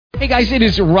Hey guys, it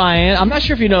is Ryan. I'm not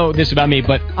sure if you know this about me,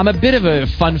 but I'm a bit of a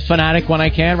fun fanatic when I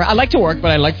can. I like to work,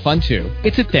 but I like fun too.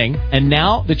 It's a thing. And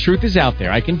now the truth is out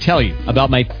there. I can tell you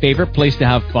about my favorite place to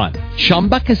have fun.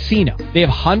 Chumba Casino. They have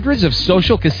hundreds of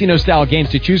social casino style games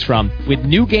to choose from with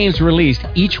new games released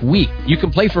each week. You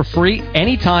can play for free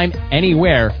anytime,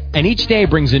 anywhere. And each day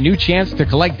brings a new chance to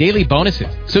collect daily bonuses.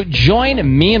 So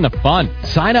join me in the fun.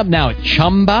 Sign up now at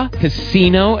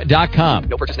ChumbaCasino.com.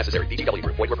 No purchase necessary. VGW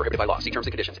Group. Void where prohibited by law. See terms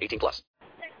and conditions. 18+.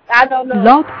 I don't know.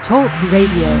 Blog Talk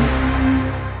Radio.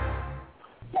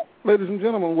 Ladies and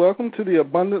gentlemen, welcome to the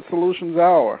Abundant Solutions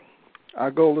Hour.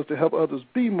 Our goal is to help others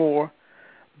be more,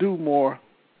 do more,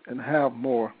 and have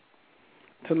more.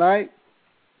 Tonight,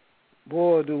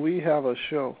 boy, do we have a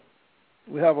show.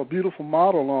 We have a beautiful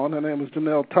model on. Her name is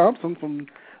Janelle Thompson from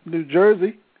New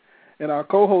Jersey. And our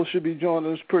co-host should be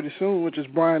joining us pretty soon, which is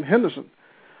Brian Henderson.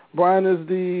 Brian is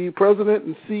the president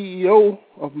and CEO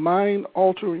of Mind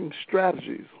Altering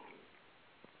Strategies.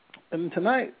 And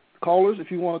tonight, callers, if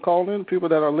you want to call in, people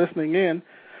that are listening in,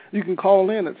 you can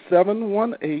call in at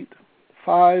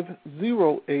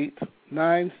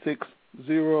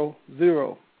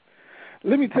 718-508-9600.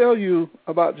 Let me tell you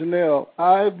about Janelle.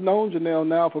 I've known Janelle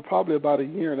now for probably about a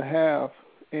year and a half,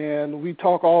 and we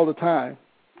talk all the time.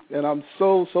 And I'm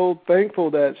so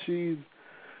thankful that she's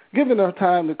given her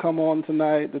time to come on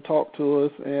tonight to talk to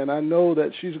us, and I know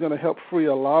that she's going to help free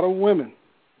a lot of women.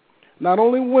 Not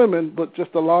only women, but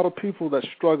just a lot of people that's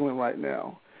struggling right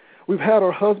now. We've had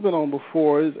her husband on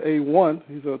before. He's A1.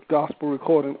 He's a gospel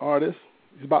recording artist.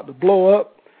 He's about to blow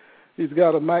up. He's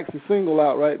got a maxi single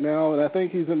out right now, and I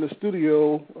think he's in the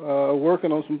studio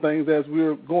working on some things as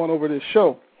we're going over this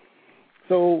show.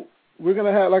 So we're going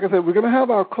to have, like I said, we're going to have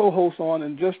our co-host on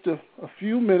in just a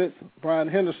few minutes, Brian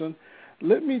Henderson.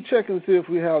 Let me check and see if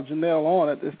we have Janelle on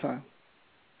at this time.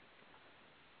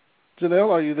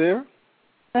 Janelle, are you there?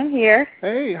 I'm here.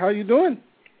 Hey, how you doing?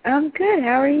 I'm good.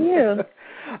 How are you?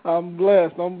 I'm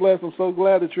blessed. I'm so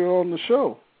glad that you're on the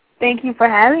show. Thank you for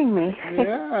having me.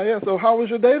 Yeah. So how was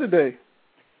your day today?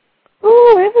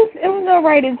 Ooh, it was all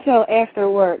right until after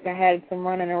work. I had some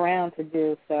running around to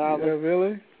do.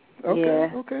 Really? Okay. Yeah.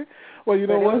 Okay. Well, you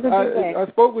know what? I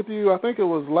spoke with you, I think it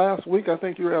was last week. I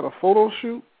think you were at a photo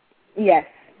shoot. Yes.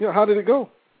 Yeah, how did it go?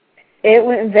 It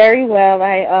went very well.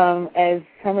 As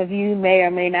some of you may or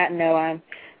may not know, I'm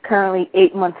currently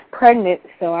 8 months pregnant,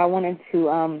 so I wanted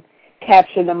to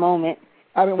capture the moment.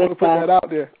 I didn't want to put that out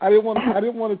there. I didn't want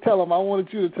to tell them. I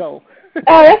wanted you to tell them.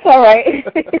 Oh, that's all right.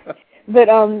 But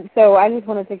so I just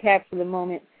wanted to capture the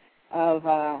moment of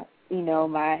my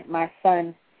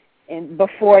son, and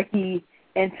before he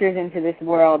enters into this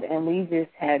world, and we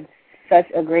just had such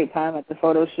a great time at the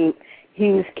photo shoot.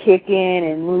 He was kicking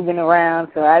and moving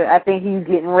around, so I think he's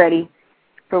getting ready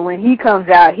for when he comes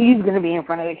out. He's going to be in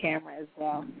front of the camera as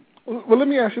well. Well, let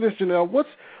me ask you this, Janelle. What's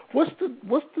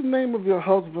the name of your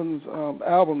husband's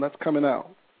album that's coming out?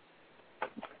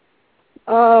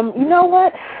 You know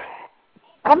what?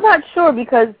 I'm not sure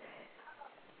because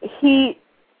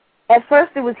at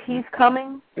first it was He's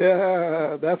Coming.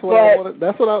 Yeah, that's what I wanted.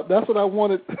 That's what I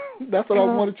wanted. That's what I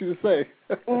wanted you to say.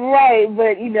 Right,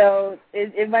 but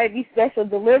it might be Special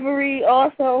Delivery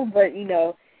also. But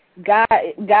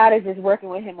God is just working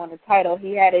with him on the title.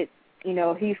 He had it,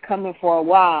 He's Coming for a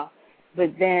while,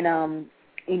 but then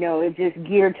it just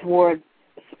geared towards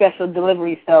Special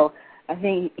Delivery. So I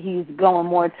think he's going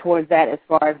more towards that as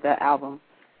far as the album.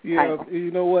 Yeah,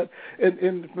 you know what?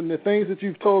 And from the things that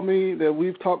you've told me that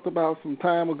we've talked about some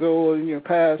time ago in your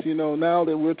past, now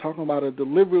that we're talking about a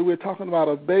delivery, we're talking about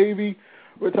a baby,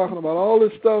 we're talking about all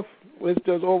this stuff, it's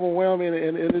just overwhelming,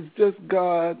 and it's just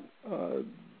God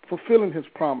fulfilling His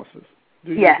promises.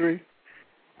 Do you agree?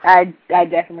 I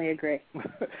definitely agree.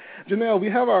 Janelle,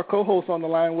 we have our co-host on the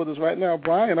line with us right now.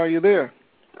 Brian, are you there?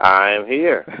 I'm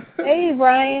here. Hey,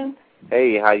 Brian.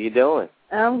 Hey, how you doing?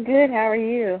 I'm good. How are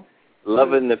you?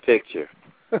 Loving the picture.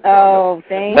 Oh,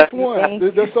 thank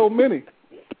you. There's so many.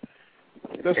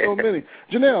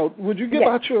 Janelle, would you give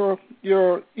out your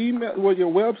email or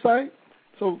your website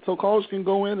so callers can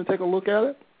go in and take a look at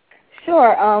it?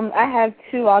 Sure. I have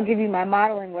two. I'll give you my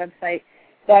modeling website.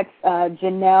 That's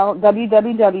Janelle,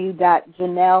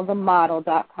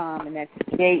 www.janellethemodel.com, and that's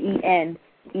JENELLE,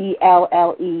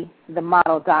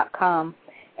 themodel.com.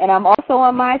 And I'm also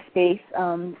on MySpace,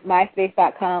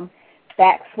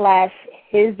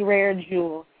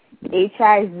 myspace.com/HisRareJewel,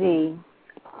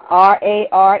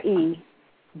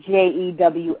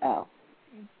 HIZRAREJEWL.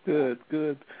 Good.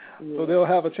 So they'll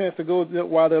have a chance to go,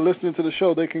 while they're listening to the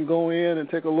show, they can go in and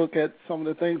take a look at some of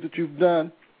the things that you've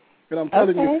done And I'm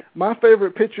telling you, my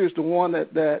favorite picture is the one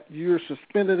that you're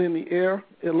suspended in the air.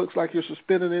 It looks like you're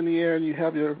suspended in the air and you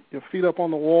have your feet up on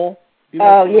the wall. You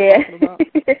know yeah.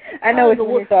 I know what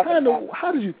you're talking about.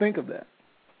 How did you think of that?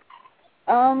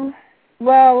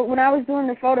 Well, when I was doing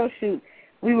the photo shoot,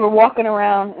 we were walking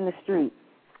around in the street,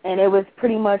 and it was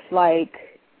pretty much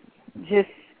like just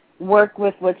work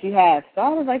with what you have. So I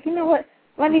was like, you know what,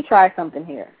 let me try something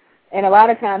here. And a lot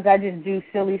of times I just do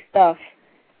silly stuff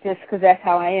just because that's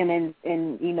how I am. And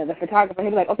you know, the photographer,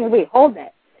 he'd be like, okay, wait, hold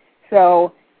that.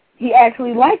 So he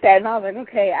actually liked that, and I was like,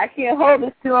 okay, I can't hold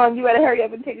this too long. You better hurry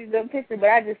up and take this picture. But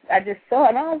I just saw it,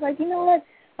 and I was like, you know what,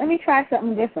 let me try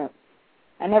something different.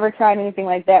 I never tried anything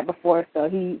like that before, so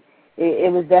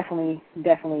it was definitely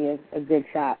a good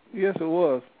shot. Yes, it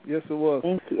was. Yes, it was.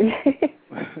 Thank you.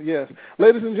 Yes.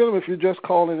 Ladies and gentlemen, if you're just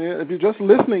calling in, if you're just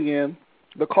listening in,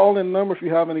 the call-in number, if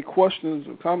you have any questions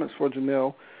or comments for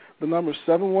Janelle, the number is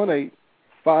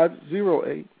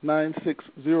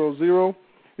 718-508-9600.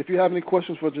 If you have any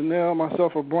questions for Janelle,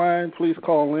 myself, or Brian, please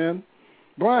call in.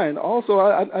 Brian, also,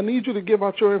 I need you to give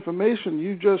out your information.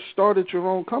 You just started your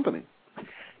own company.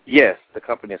 Yes, the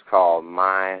company is called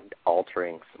Mind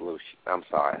Altering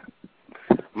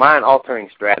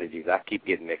Strategies. I keep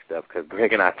getting mixed up because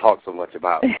Greg and I talk so much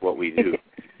about what we do.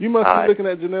 You must be looking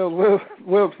at Janelle's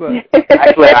website.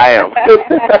 Actually, I am.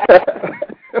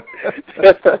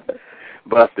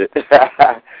 Busted.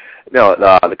 No,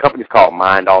 the company's called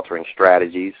Mind Altering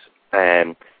Strategies,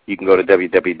 and you can go to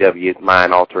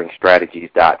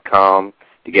www.mindalteringstrategies.com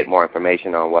to get more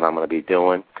information on what I'm going to be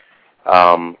doing.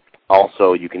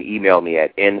 Also, you can email me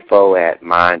at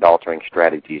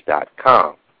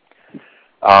info@mindalteringstrategies.com.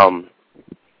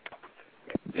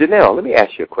 Janelle, let me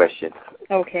ask you a question.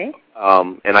 Okay.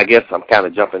 And I guess I'm kind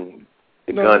of jumping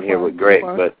the gun here with Greg,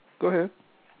 but go ahead.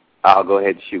 I'll go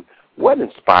ahead and shoot. What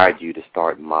inspired you to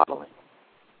start modeling?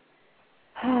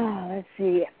 Let's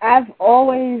see. I've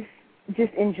always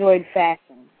just enjoyed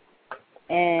fashion,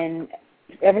 and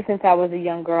ever since I was a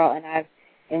young girl, and I've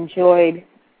enjoyed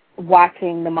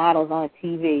watching the models on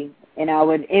TV, and I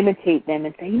would imitate them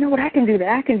and say, you know what, I can do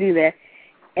that.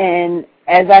 And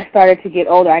as I started to get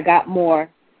older, I got more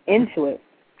into it.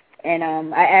 And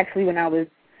I actually, when I was,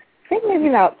 I think maybe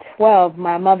about 12,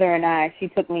 my mother and she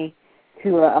took me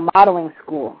to a modeling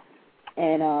school,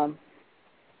 and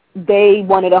they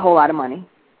wanted a whole lot of money.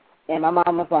 And my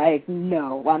mom was like,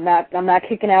 no, I'm not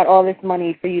kicking out all this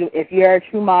money for you. If you're a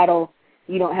true model,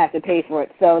 you don't have to pay for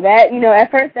it. So that,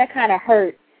 at first that kind of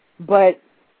hurt. But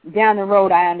down the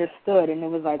road, I understood, and it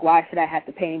was like, why should I have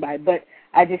to pay anybody? But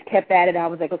I just kept at it. I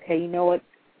was like, okay, you know what?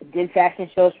 I did fashion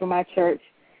shows for my church,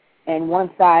 and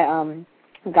once I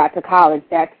got to college,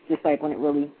 that's just like when it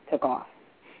really took off.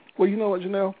 Well, you know what,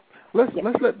 Janelle? Let's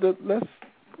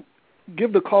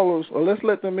give the callers, or let's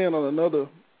let them in on another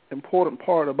important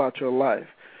part about your life.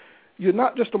 You're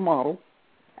not just a model.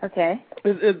 Okay.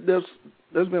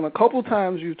 There's been a couple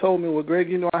times you told me, well,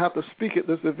 Greg, I have to speak at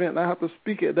this event, and I have to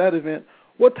speak at that event.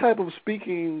 What type of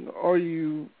speaking are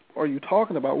you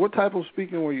talking about? What type of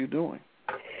speaking were you doing?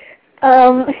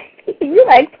 You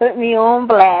put me on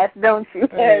blast, don't you?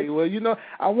 Hey, well,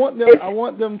 I want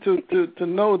them to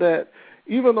know that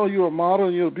even though you're a model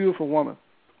and you're a beautiful woman,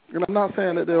 and I'm not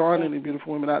saying that there aren't any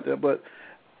beautiful women out there, but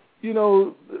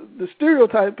the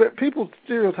stereotype, people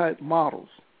stereotype models.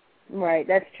 Right,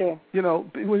 that's true.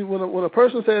 When a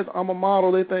person says, I'm a model,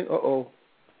 they think, uh-oh.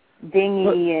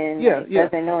 Dingy and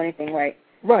doesn't know anything, right.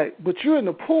 Right, but you're in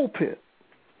the pulpit.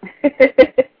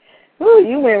 Ooh,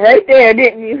 you went right there,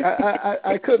 didn't you?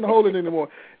 I couldn't hold it anymore.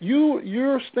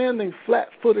 You're standing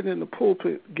flat-footed in the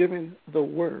pulpit giving the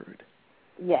word.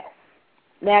 Yes.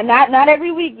 Now, not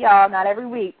every week, y'all, not every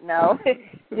week, no.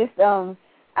 Just,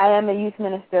 I am a youth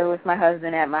minister with my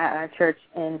husband at my church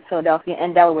in Philadelphia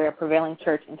and Delaware, Prevailing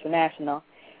Church International.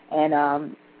 And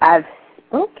I've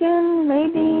spoken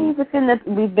maybe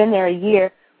we've been there a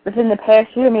year. Within the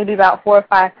past year, maybe about 4 or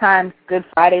 5 times, Good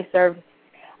Friday service.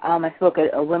 I spoke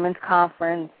at a women's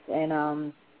conference,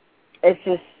 and it's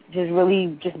just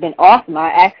really just been awesome. I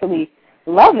actually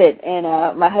love it. And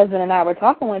my husband and I were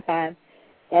talking one time,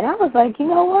 and I was like, you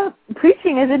know what?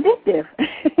 Preaching is addictive.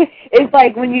 It's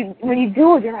like when you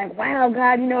do it, you're like, wow,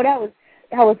 God, that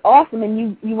was awesome,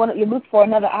 and you look for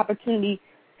another opportunity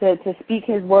to speak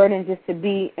His word and just to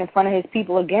be in front of His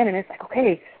people again. And it's like,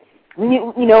 okay,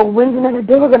 when's another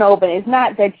door going to open? It's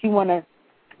not that you want to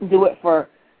do it for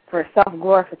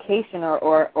self-glorification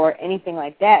or anything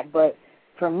like that, but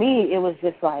for me, it was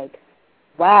just like,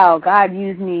 wow, God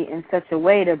used me in such a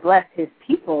way to bless His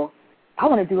people. I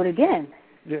want to do it again.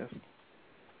 Yes.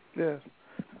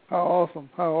 How awesome!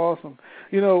 How awesome!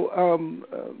 You know,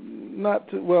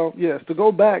 to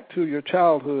go back to your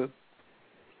childhood.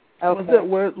 Okay.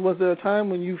 Was there a time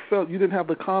when you felt you didn't have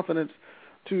the confidence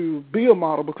to be a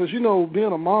model? Because, you know,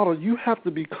 being a model, you have to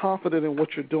be confident in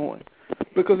what you're doing.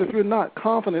 Because if you're not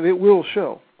confident, it will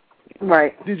show.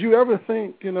 Right. Did you ever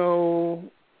think, you know,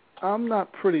 I'm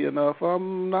not pretty enough,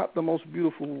 I'm not the most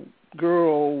beautiful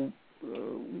girl,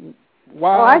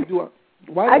 I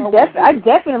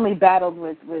definitely battled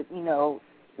with you know,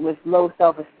 with low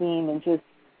self-esteem and just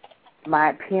my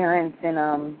appearance and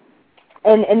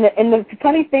the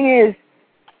funny thing is,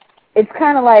 it's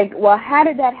kind of like, well, how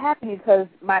did that happen? Because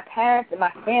my parents and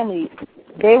my family,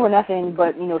 they were nothing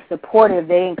but, you know, supportive.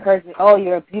 They encouraged me, oh,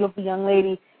 you're a beautiful young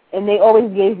lady, and they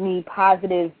always gave me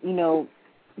positive, you know,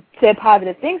 said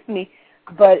positive things to me.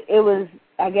 But it was,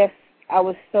 I guess, I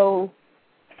was so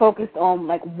focused on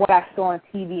like what I saw on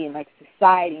TV and like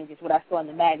society and just what I saw in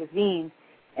the magazines,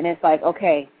 and it's like,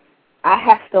 okay, I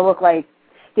have to look like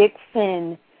stick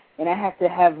thin. And I have to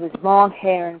have this long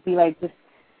hair and be like just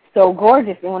so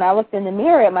gorgeous. And when I looked in the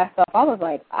mirror at myself, I was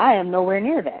like, I am nowhere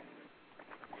near that.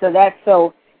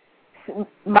 So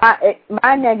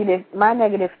my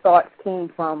negative thoughts came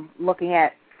from looking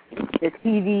at the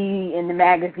TV and the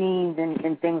magazines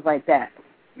and things like that.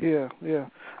 Yeah, yeah.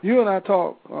 You and I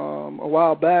talked a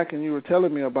while back, and you were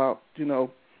telling me about, you know,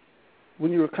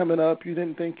 when you were coming up, you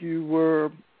didn't think you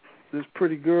were this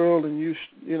pretty girl, and you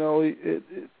know,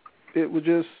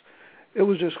 it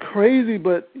was just crazy,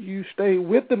 but you stayed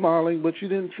with the modeling, but you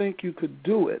didn't think you could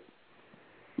do it.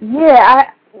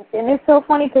 Yeah, and it's so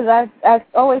funny because I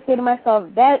always say to myself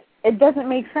that it doesn't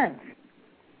make sense.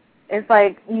 It's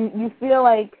like you feel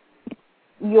like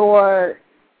you're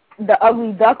the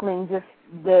ugly duckling, just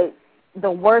the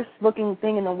worst looking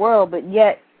thing in the world, but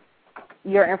yet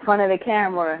you're in front of the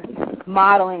camera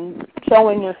modeling,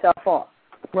 showing yourself off.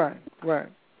 Right, right.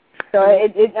 So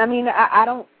I mean, I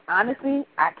don't. Honestly,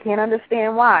 I can't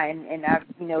understand why, and I've,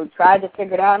 you know, tried to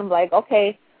figure it out, and I'm like,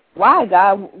 okay, why,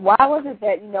 God? Why was it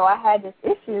that, you know, I had this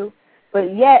issue,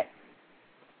 but yet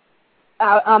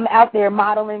I'm out there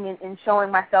modeling and showing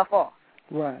myself off?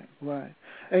 Right, right.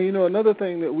 And, you know, another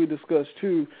thing that we discussed,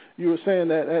 too, you were saying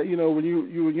that, you know, when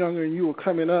you were younger and you were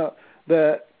coming up,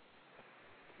 that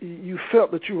you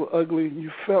felt that you were ugly,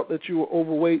 you felt that you were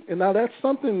overweight, and now that's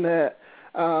something that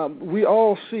we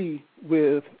all see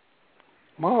with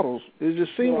models. It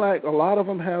just seems like a lot of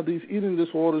them have these eating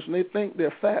disorders, and they think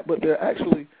they're fat, but they're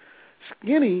actually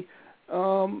skinny.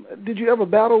 Did you ever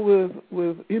battle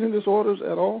with eating disorders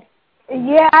at all?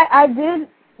 Yeah, I did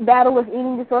battle with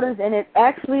eating disorders, and it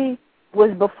actually was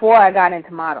before I got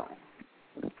into modeling.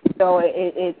 So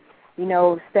it you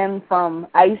know, stemmed from,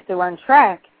 I used to run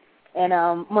track, and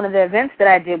one of the events that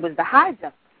I did was the high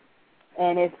jump.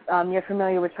 And if you're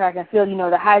familiar with track and field, you know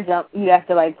the high jump, you have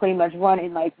to like pretty much run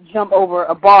and like jump over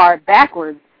a bar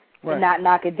backwards and not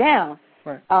knock it down.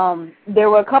 Right. There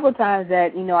were a couple of times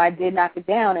that, you know, I did knock it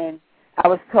down, and I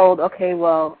was told, okay,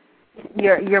 well,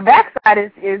 your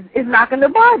backside is knocking the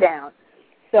bar down.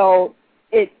 So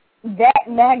that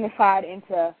magnified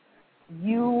into,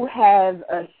 you have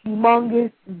a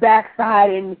humongous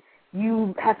backside and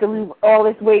you have to lose all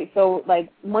this weight. So, like,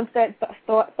 once that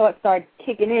thought started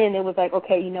kicking in, it was like,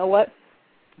 okay, you know what?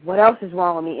 What else is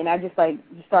wrong with me? And I just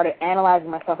started analyzing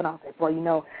myself, and I was like, well, you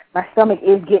know, my stomach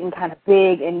is getting kind of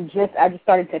big, and I just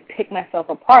started to pick myself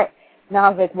apart. And I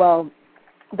was like, well,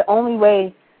 the only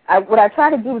way, what I tried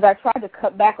to do is I tried to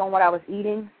cut back on what I was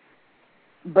eating,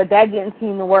 but that didn't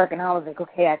seem to work. And I was like,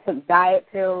 okay, I took diet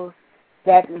pills.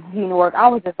 That didn't seem to work. I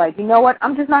was just like, you know what?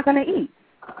 I'm just not going to eat.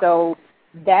 So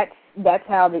that's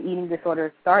how the eating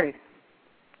disorder started.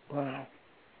 Wow.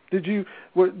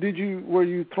 Were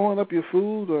you throwing up your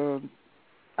food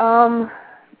or?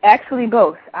 Actually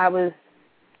both. I was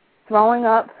throwing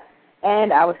up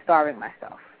and I was starving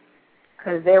myself.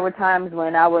 Because there were times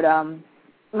when I would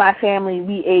my family,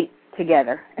 we ate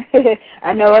together.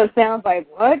 I know it sounds like,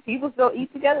 what? People still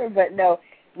eat together? But no,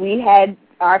 we had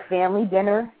our family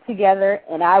dinner together,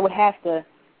 and I would have to,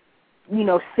 you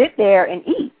know, sit there and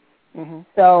eat. Mm-hmm.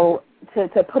 So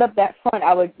to put up that front,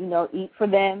 I would, you know, eat for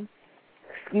them,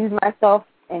 excuse myself,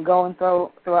 and go and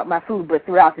throw up my food. But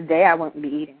throughout the day, I wouldn't be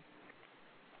eating.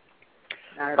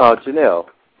 Janelle.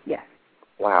 Yeah.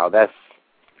 Wow,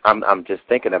 I'm just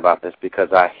thinking about this because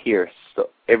I hear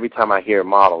every time I hear a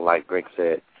model, like Greg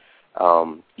said,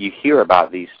 you hear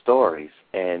about these stories,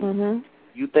 and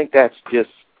you think that's just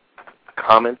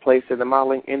commonplace in the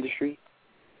modeling industry?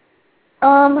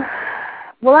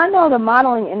 Well, I know the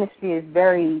modeling industry is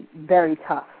very, very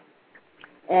tough.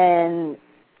 And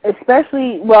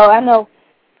especially, well, I know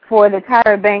for the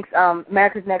Tyra Banks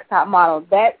America's Next Top Model,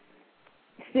 that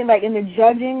constant, like in the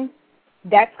judging,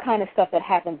 that's kind of stuff that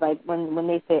happens, like when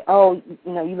they say, oh,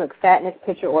 you know, you look fat in this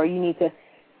picture, or you need to,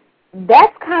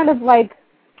 that's kind of like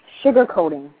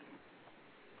sugarcoating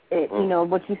it, you know,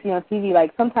 what you see on TV.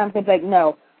 Like sometimes it's like,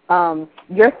 no,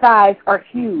 your thighs are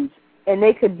huge, and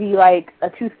they could be like a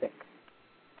toothpick.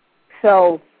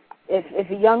 So if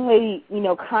a young lady, you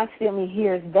know, constantly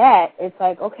hears that, it's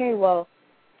like, okay, well,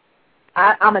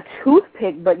 I'm a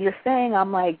toothpick, but you're saying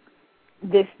I'm like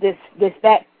this,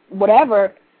 that,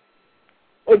 whatever.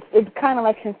 It's kind of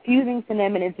like confusing to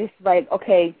them, and it's just like,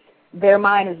 okay, their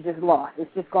mind is just lost.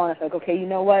 It's just going, it's like, okay, you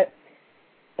know what?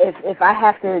 If I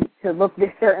have to look this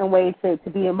certain way to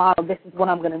be a model, this is what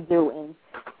I'm going to do. And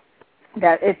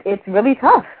that it's really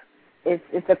tough.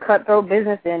 It's a cutthroat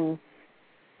business, and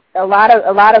a lot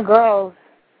of girls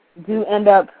do end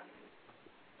up,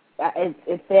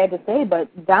 it's sad to say,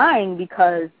 but dying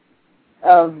because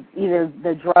of either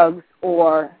the drugs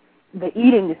or the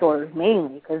eating disorders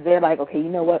mainly, because they're like, okay, you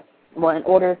know what? Well, in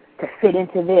order to fit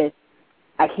into this,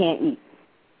 I can't eat.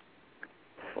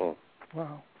 Oh,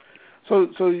 wow.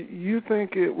 So you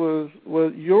think it was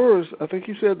yours? I think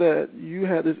you said that you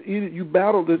had you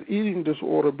battled this eating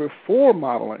disorder before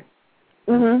modeling.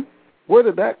 Mhm. Where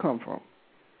did that come from?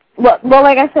 Well,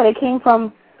 like I said, it came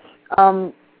from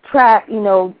track. You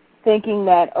know, thinking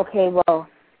that, okay, well,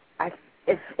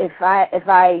 if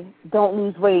I don't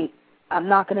lose weight, I'm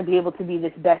not going to be able to be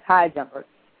this best high jumper.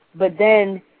 But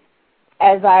then,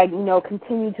 as I, you know,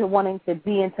 continued to wanting to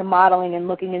be into modeling and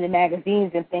looking in the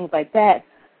magazines and things like that,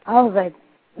 I was like,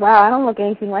 wow, I don't look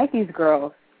anything like these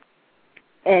girls.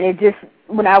 And it just,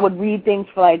 when I would read things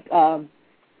for like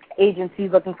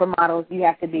agencies looking for models, you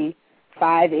have to be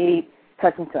 5'8",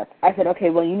 such and such. I said, okay,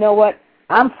 well, you know what?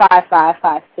 I'm 5'5",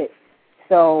 5'6".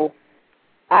 So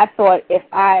I thought if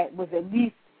I was at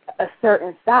least a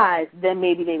certain size, then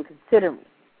maybe they would consider me.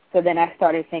 So then I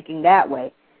started thinking that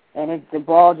way, and the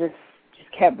ball just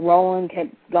kept rolling,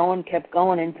 kept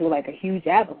going into like a huge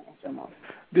avalanche almost.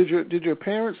 Did your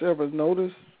parents ever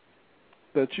notice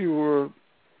that you were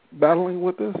battling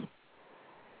with this?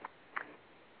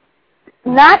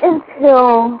 Not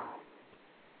until,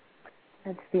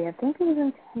 let's see, I think it was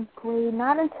in 10th grade.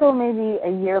 Not until maybe a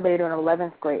year later in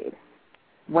 11th grade,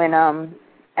 when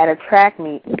at a track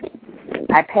meet,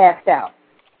 I passed out.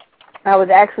 I was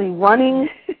actually running,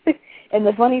 and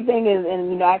the funny thing is, and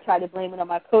you know, I tried to blame it on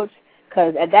my coach,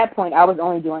 because at that point I was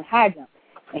only doing high jump,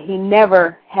 and he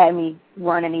never had me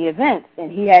run any events,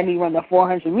 and he had me run the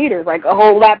 400 meters, like a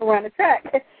whole lap around the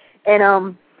track. And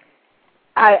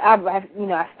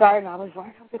I started, and I was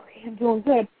running. I was like, okay, I'm doing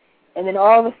good. And then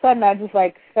all of a sudden, I just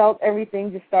like felt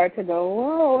everything just start to go,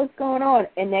 whoa, what's going on?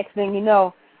 And next thing you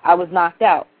know, I was knocked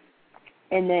out.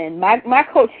 And then my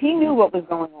coach, he knew what was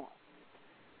going on.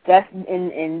 That's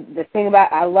and the thing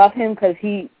about, I love him because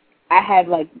I had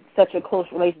like such a close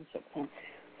relationship with him.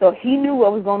 So he knew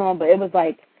what was going on, but it was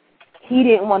like he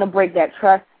didn't want to break that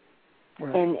trust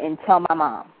and tell my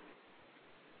mom.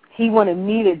 He wanted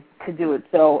me to do it.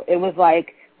 So it was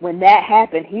like when that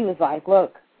happened, he was like,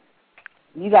 look,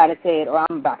 you got to say it or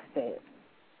I'm about to say it.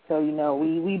 So, you know,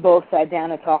 we both sat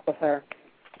down and talked with her.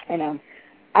 And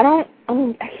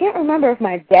I can't remember if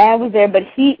my dad was there, but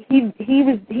he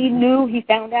knew, he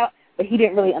found out, but he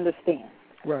didn't really understand.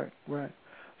 Right.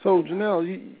 So,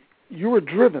 Janelle, you were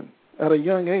driven at a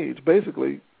young age,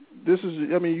 basically.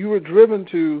 You were driven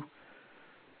to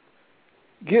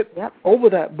get over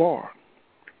that bar.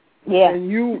 Yeah. And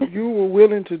you were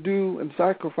willing to do and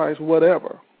sacrifice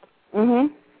whatever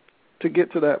to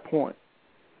get to that point.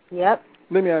 Yep.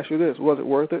 Let me ask you this. Was it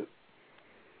worth it?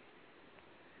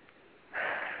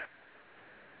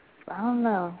 I don't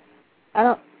know.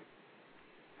 I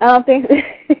don't think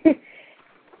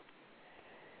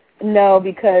no,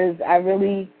 because I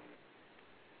really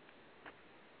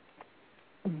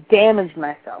damaged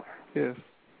myself. Yes.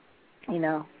 You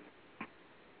know.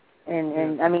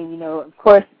 And I mean, you know, of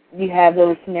course you have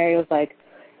those scenarios like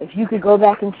if you could go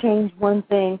back and change one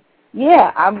thing,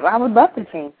 yeah, I would love to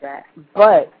change that.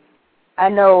 But I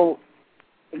know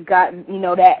God, you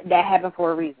know, that happened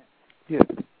for a reason. Yes,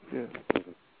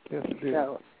 it did.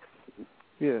 So.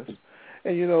 Yes.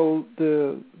 And you know,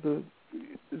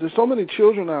 there's so many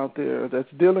children out there that's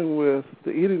dealing with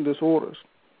the eating disorders.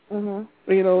 You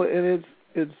know, and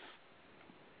it's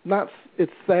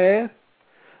sad,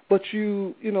 but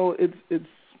you know, it's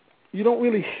you don't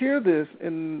really hear this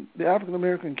in the African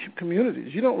American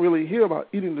communities. You don't really hear about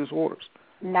eating disorders.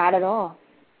 Not at all.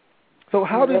 So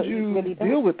how did you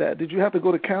deal with that? Did you have to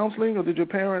go to counseling, or did your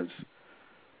parents?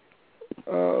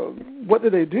 What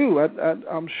did they do?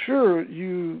 I'm sure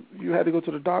you had to go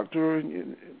to the doctor,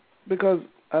 because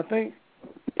I think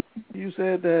You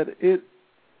said that it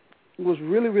was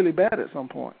really, really bad at some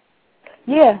point.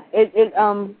 Yeah, it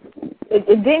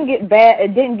didn't get bad.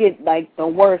 It didn't get like the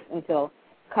worst until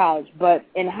college. But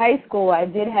in high school, I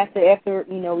did have to, after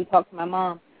we talked to my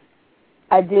mom,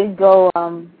 I did go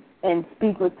and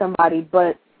speak with somebody,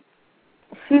 but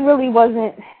she really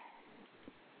wasn't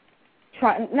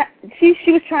trying. She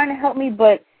was trying to help me,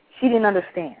 but she didn't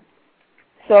understand.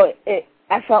 So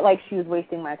I felt like she was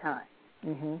wasting my time.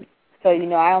 Mm-hmm. So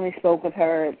I only spoke with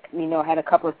her. Had a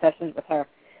couple of sessions with her,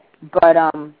 but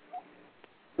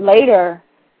later,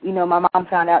 my mom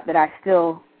found out that I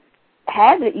still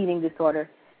had the eating disorder,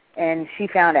 and she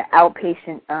found an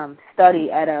outpatient study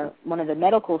at one of the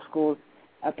medical schools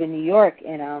up in New York,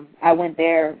 and I went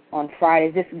there on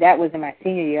Fridays. That was in my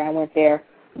senior year. I went there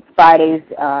Fridays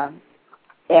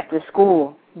after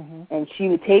school, mm-hmm. and she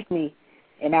would take me,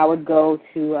 and I would go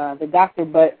to the doctor.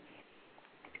 But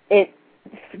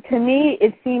to me,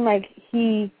 it seemed like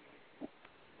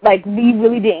we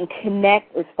really didn't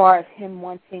connect as far as him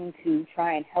wanting to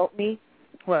try and help me.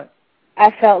 Right.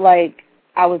 I felt like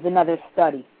I was another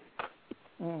study.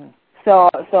 Mm. So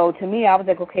to me, I was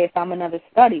like, okay, if I'm another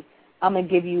study, I'm gonna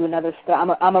give you another study. I'm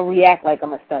gonna react like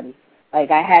I'm a study. Like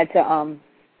I had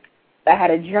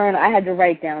a journal. I had to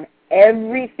write down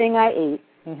everything I ate.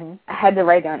 Mm-hmm. I had to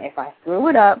write down if I threw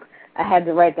it up. I had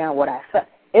to write down what I felt.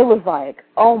 It was like,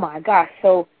 oh my gosh.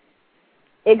 So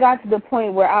it got to the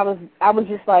point where I was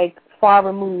just like far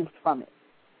removed from it.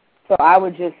 So I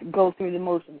would just go through the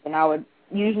motions, and I would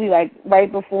usually like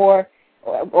right before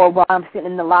or while I'm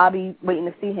sitting in the lobby waiting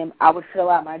to see him, I would fill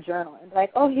out my journal and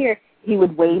like, oh here, he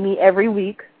would weigh me every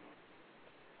week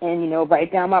and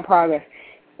write down my progress.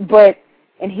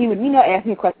 And he would ask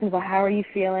me questions about how are you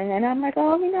feeling, and I'm like,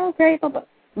 oh great, but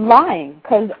lying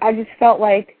because I just felt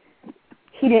like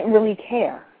he didn't really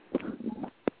care.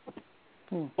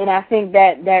 And I think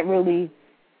that really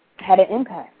had an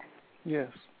impact.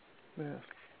 Yes.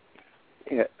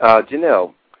 Yeah.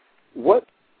 Janelle, what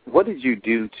did you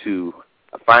do to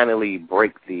finally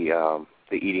break the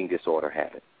eating disorder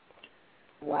habit?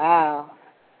 Wow.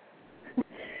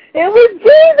 It was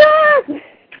Jesus!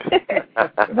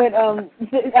 But,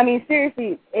 I mean,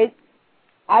 seriously,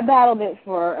 I battled it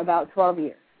for about 12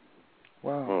 years.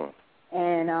 Wow.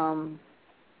 And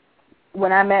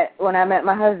when I met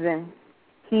my husband,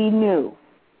 he knew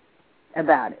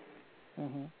about it.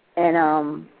 Mm-hmm.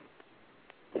 And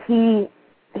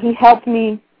he helped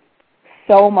me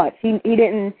so much. He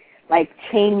didn't like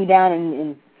chain me down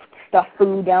and stuff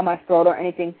food down my throat or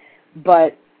anything,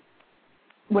 but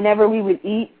whenever we would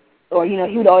eat, or he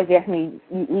would always ask me,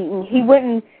 he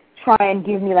wouldn't try and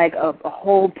give me like a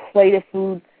whole plate of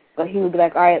food, but he would be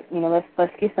like, all right,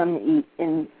 let's get something to eat,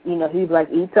 and he'd be like,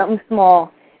 eat something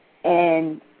small,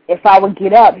 and if I would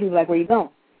get up, he'd be like, where you going?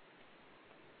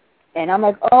 And I'm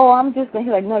like, oh, I'm just going.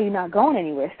 He's like, no, you're not going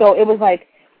anywhere. So it was like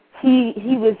he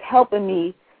was helping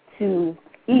me to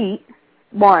eat,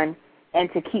 one,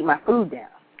 and to keep my food down.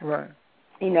 Right.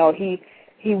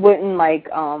 He wouldn't like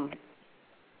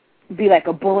be like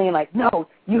a bully and like, no,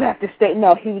 you have to stay.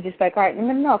 No, he was just like, all right,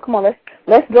 no, come on,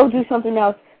 let's go do something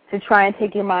else to try and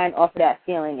take your mind off of that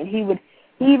feeling. And he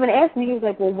even asked me, he was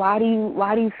like, well, why do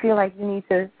you feel like you need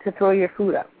to throw your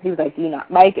food up? He was like, do you not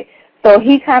like it? So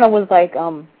he kind of was like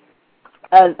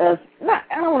I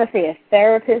don't want to say a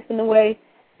therapist in a way,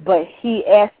 but he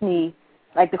asked me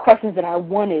like the questions that I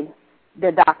wanted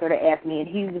the doctor to ask me, and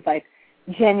he was like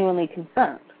genuinely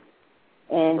concerned.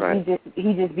 And right.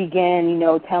 he just began,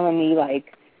 telling me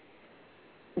like,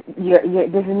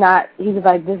 this is not. He was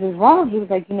like, this is wrong. He was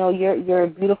like, you're a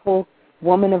beautiful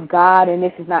woman of God, and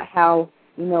this is not how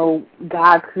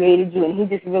God created you. And he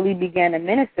just really began to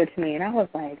minister to me, and I was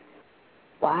like,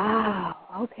 wow,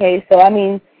 okay. So I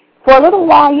mean, for a little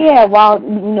while, while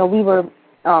we were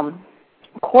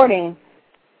courting,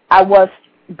 I was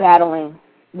battling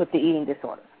with the eating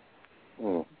disorder.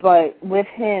 But with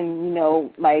him,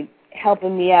 like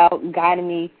helping me out, guiding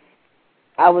me,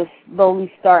 I was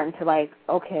slowly starting to like,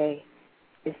 okay,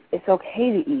 it's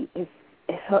okay to eat.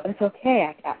 It's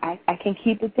okay. I can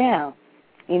keep it down.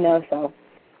 So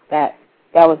that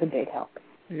was a big help.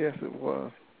 Yes, it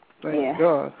was. Thank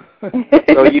God.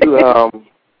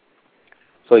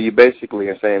 So you basically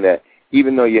are saying that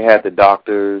even though you had the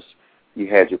doctors, you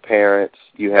had your parents,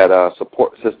 you had a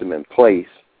support system in place,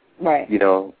 right?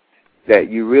 That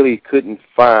you really couldn't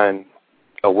find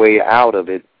a way out of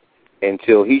it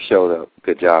until he showed up.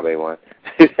 Good job, A1.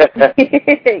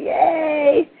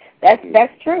 Yay!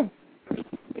 That's true.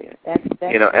 Yeah. That's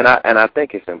and I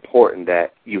think it's important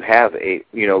that you have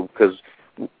because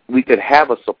we could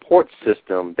have a support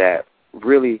system that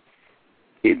really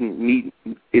isn't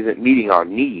meeting our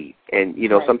need. And, you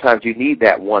know, Right. sometimes you need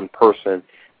that one person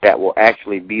that will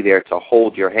actually be there to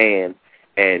hold your hand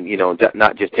and, you know,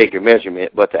 not just take your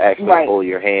measurement, but to actually Right. hold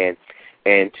your hand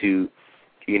and to,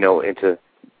 you know, and to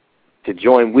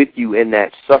join with you in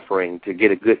that suffering to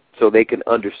get a good, so they can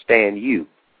understand you.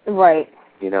 Right.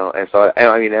 You know, and so,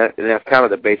 I mean, that's kind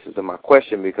of the basis of my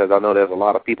question, because I know there's a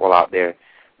lot of people out there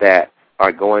that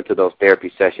are going to those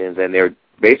therapy sessions, and they're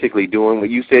basically doing what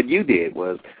you said you did,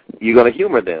 was you're going to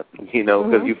humor them, you know,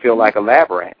 because you feel like a lab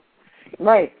rat.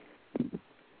 Right.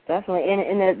 Definitely.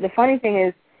 And the funny thing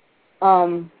is,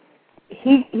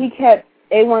 he kept,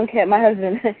 A1 kept, my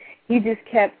husband, he just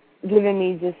kept giving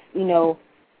me just, you know,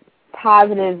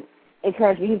 positive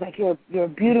encouragement. He's like, you're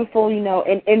beautiful, you know,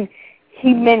 and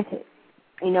he meant it,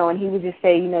 you know, and he would just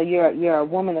say, you know, you're a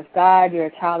woman of God, you're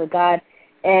a child of God.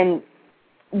 And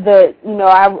you know,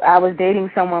 I was dating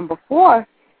someone before,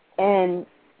 and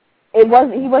he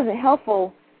wasn't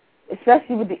helpful,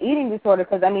 especially with the eating disorder,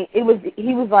 because, I mean, he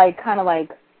was like, kind of like,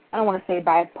 I don't want to say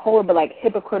bipolar, but like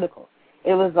hypocritical.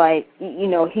 It was like, you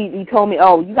know, he told me,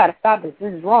 oh, you got to stop this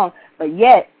is wrong, but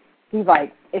yet he's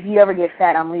like, if you ever get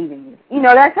fat, I'm leaving you. You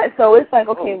know, that's it. So it's like,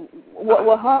 okay,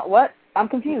 what? I'm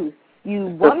confused. You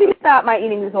want me to stop my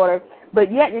eating disorder, but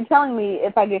yet you're telling me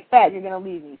if I get fat, you're going to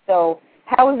leave me. So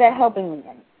how is that helping me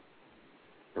then?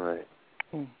 Right.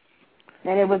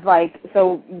 And it was like,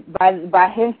 so by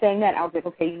him saying that, I was like,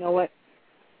 okay, you know what?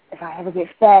 If I ever get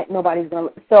fat, nobody's going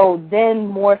to. So then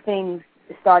more things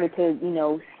started to, you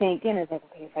know, sink in. It's like,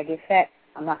 okay, if I get fat,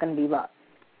 I'm not going to be loved.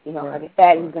 You know, if I get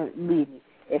fat, he's going to leave me.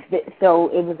 So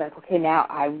it was like, okay, now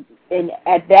and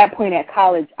at that point at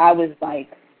college, I was like,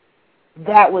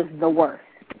 that was the worst.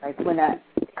 Like when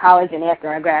college and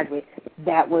after I graduated,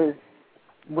 that was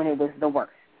when it was the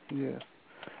worst. Yeah.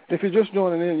 If you're just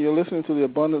joining in, you're listening to the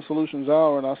Abundant Solutions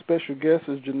Hour, and our special guest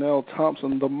is Janelle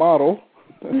Thompson, the model.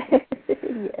 Yes.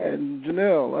 And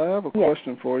Janelle, I have a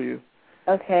question for you.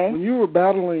 Okay. When you were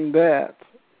battling that,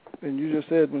 and you just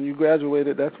said when you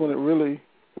graduated, that's when it really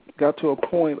got to a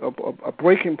point, a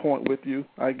breaking point with you,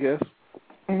 I guess.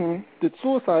 Mm-hmm. Did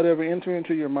suicide ever enter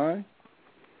into your mind?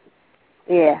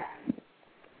 Yeah.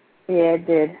 Yeah, it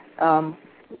did. A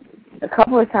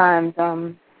couple of times,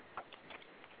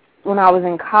 when I was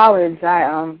in college,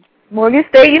 Morgan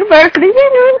State University,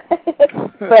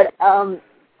 but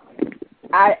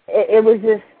it was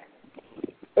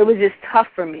just tough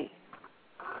for me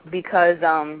because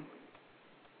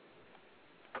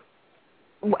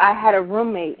I had a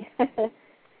roommate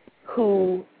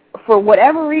who, for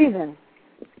whatever reason,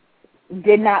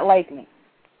 did not like me.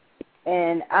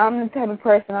 And I'm the type of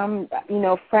person, I'm, you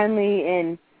know, friendly,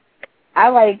 and I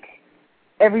like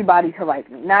everybody to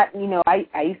like me. Not, you know, I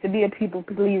used to be a people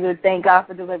pleaser, thank God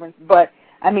for deliverance, but,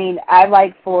 I mean, I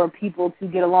like for people to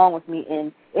get along with me,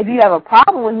 and if you have a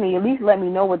problem with me, at least let me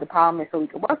know what the problem is so we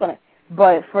can work on it.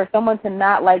 But for someone to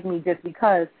not like me just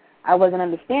because I wasn't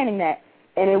understanding that,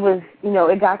 and it was, you know,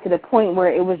 it got to the point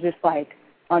where it was just, like,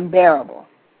 unbearable.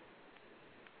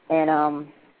 And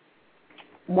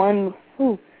one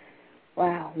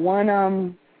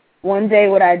day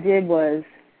what I did was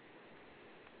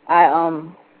I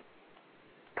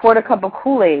poured a cup of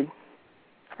Kool-Aid.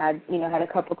 I, you know, had a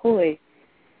cup of Kool-Aid,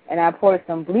 and I poured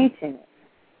some bleach in it.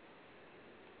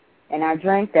 And I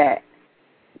drank that.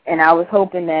 And I was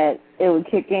hoping that it would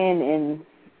kick in and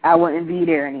I wouldn't be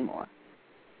there anymore.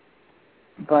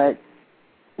 But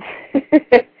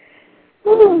I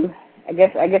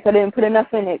guess I didn't put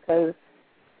enough in it because,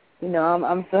 you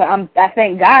know, I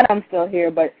thank God I'm still here.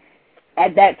 But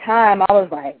at that time, I was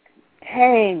like,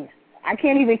 dang, I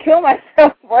can't even kill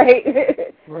myself, right?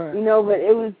 Right. You know, but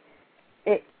it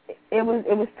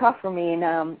was tough for me. And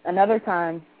another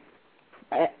time,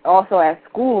 also at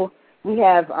school, we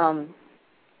have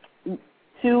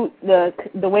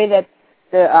the way that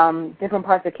the different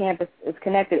parts of campus is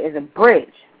connected is a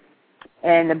bridge,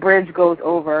 and the bridge goes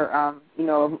over you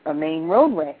know, a main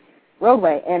roadway.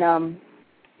 And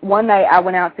one night I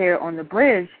went out there on the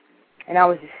bridge, and I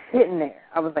was just sitting there.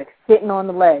 I was like sitting on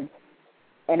the ledge,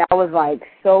 and I was like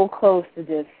so close to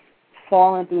just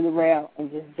falling through the rail and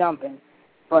just jumping.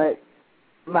 But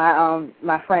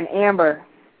my friend Amber,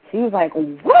 she was like, "What are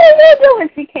you doing?"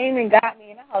 She came and got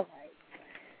me, and I was like,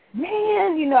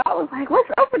 man, you know, I was like, what's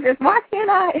up with this? Why can't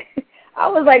I? I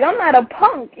was like, I'm not a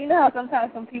punk. You know how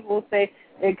sometimes some people will say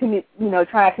they commit, you know,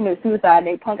 try to commit suicide and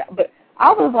they punk out. But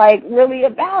I was like really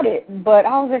about it. But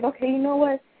I was like, okay, you know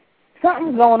what?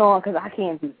 Something's going on because I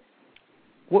can't do this.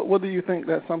 What do you think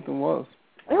that something was?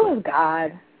 It was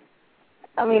God.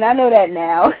 I mean, I know that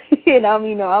now. And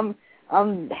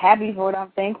I'm happy for it.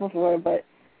 I'm thankful for it. But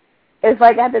it's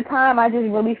like at the time, I just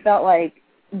really felt like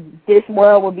this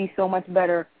world would be so much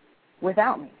better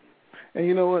without me. And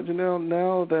you know what, Janelle,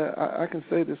 now that I can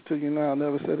say this to you now, I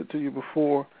never said it to you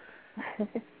before.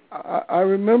 I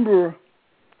remember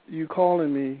you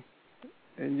calling me,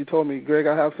 and you told me, Greg,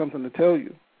 I have something to tell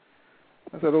you.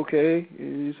 I said, okay.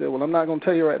 And you said, well, I'm not going to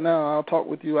tell you right now. I'll talk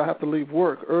with you. I have to leave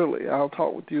work early. I'll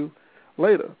talk with you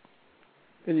later.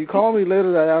 And you called me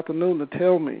later that afternoon to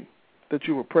tell me that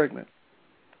you were pregnant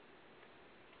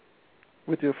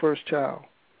with your first child.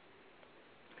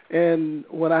 And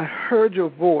when I heard your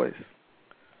voice,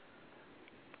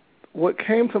 what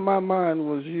came to my mind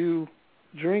was you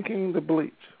drinking the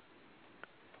bleach,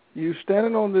 you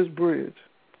standing on this bridge,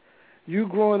 you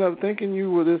growing up thinking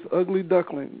you were this ugly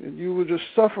duckling and you were just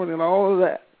suffering and all of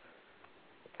that.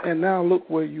 And now look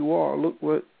where you are. Look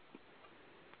what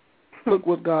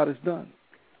God has done.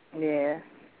 Yeah.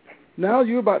 Now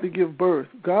you're about to give birth.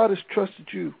 God has trusted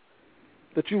you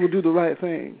that you will do the right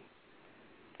thing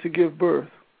to give birth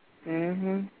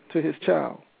to his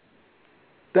child.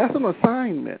 That's an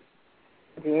assignment.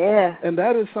 Yeah. And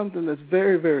that is something that's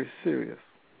very, very serious.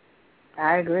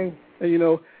 I agree. And, you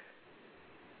know,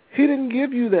 he didn't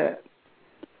give you that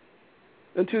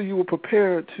until you were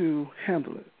prepared to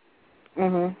handle it.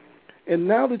 And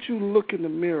now that you look in the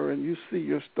mirror and you see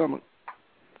your stomach,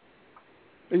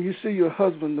 and you see your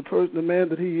husband, the man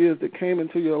that he is, that came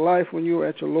into your life when you were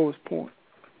at your lowest point,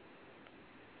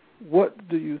 what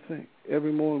do you think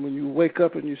every morning when you wake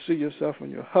up and you see yourself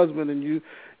and your husband and you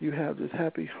have this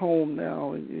happy home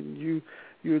now, and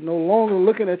you're no longer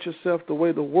looking at yourself the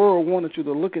way the world wanted you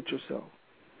to look at yourself?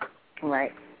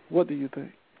 Right. What do you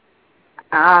think?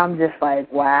 I'm just like,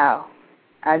 wow.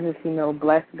 I just,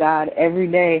 bless God every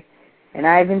day. And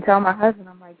I even tell my husband,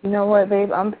 I'm like, you know what,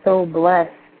 babe, I'm so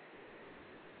blessed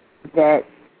that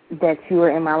you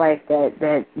are in my life,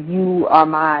 that you are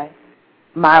my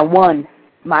one,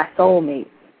 my soulmate.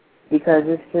 Because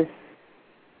it's just,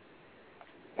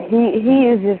 he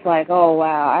is just like, oh,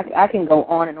 wow. I can go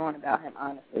on and on about him,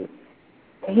 honestly.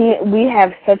 We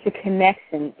have such a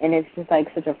connection, and it's just like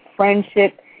such a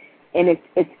friendship, and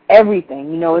it's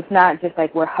everything. It's not just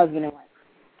like we're husband and wife.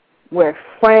 We're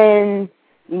friends,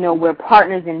 we're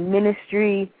partners in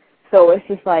ministry. So it's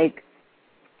just like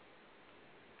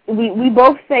we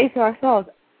both say to ourselves,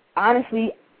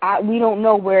 honestly, we don't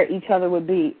know where each other would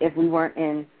be if we weren't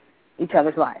in each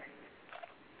other's lives.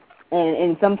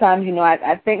 And sometimes,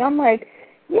 I think, I'm like,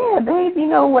 yeah, babe,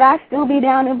 would I still be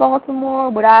down in Baltimore?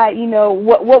 Would I,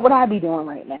 what would I be doing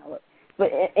right now?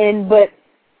 But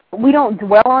we don't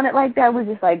dwell on it like that. We're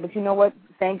just like, but you know what?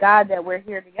 Thank God that we're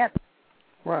here together.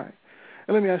 Right.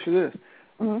 And let me ask you this.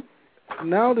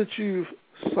 Now that you've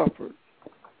suffered,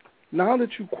 now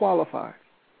that you qualify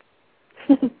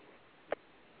to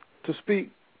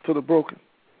speak to the broken,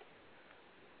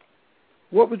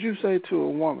 what would you say to a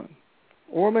woman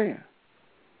or a man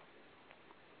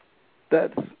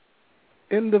that's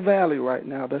in the valley right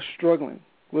now, that's struggling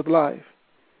with life,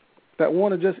 that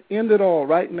want to just end it all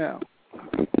right now,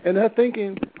 and they're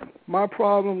thinking, my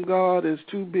problem, God, is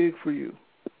too big for you?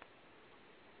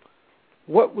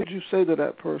 What would you say to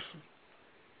that person?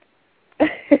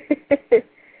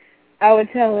 I would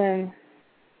tell him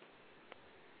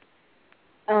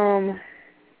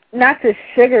not to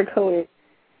sugarcoat it,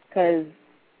 because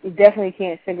you definitely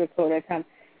can't sugarcoat it.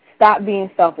 Stop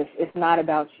being selfish. It's not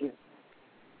about you.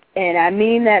 And I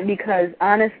mean that because,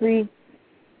 honestly,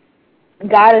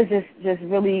 God has just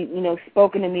really,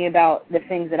 spoken to me about the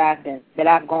things that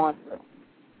I've gone through.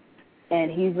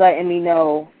 And he's letting me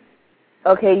know,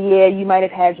 okay, yeah, you might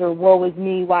have had your woe is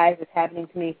me, why is this happening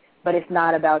to me? But it's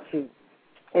not about you.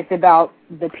 It's about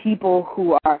the people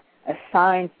who are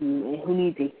assigned to you and who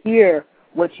need to hear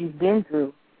what you've been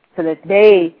through so that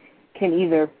they can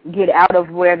either get out of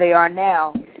where they are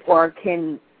now or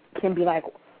can be like,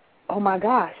 oh my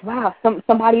gosh, wow,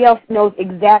 somebody else knows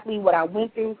exactly what I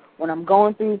went through, what I'm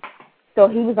going through. So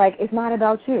he was like, it's not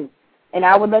about you. And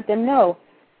I would let them know,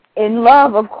 in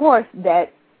love, of course,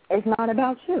 that it's not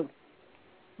about you.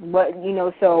 But,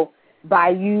 so by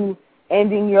you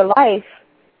ending your life,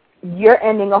 you're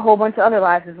ending a whole bunch of other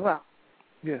lives as well.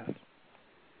 Yes.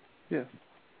 Yes.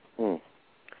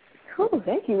 Cool,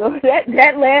 thank you.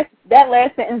 That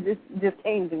last sentence just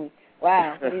came to me.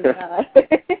 Wow.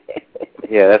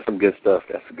 Yeah, that's some good stuff.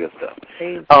 That's some good stuff.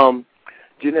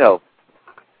 Janelle,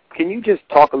 can you just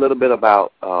talk a little bit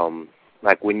about,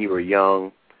 like when you were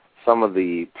young, some of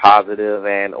the positive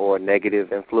and or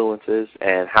negative influences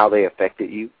and how they affected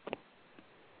you?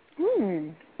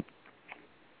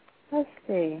 Let's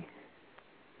see.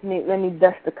 Let me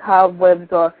dust the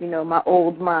cobwebs off, my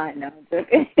old mind. No, I'm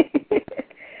joking.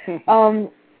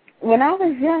 When I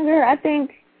was younger, I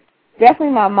think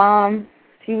definitely my mom.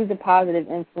 She was a positive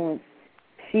influence.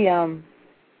 She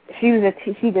was a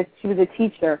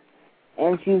teacher,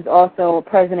 and she was also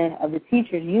president of the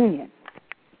teachers union.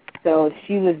 So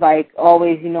she was like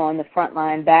always, on the front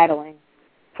line battling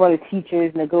for the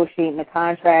teachers, negotiating the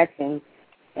contracts,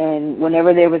 and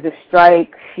whenever there was a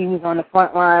strike, she was on the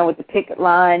front line with the picket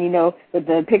line, with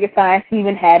the picket sign. She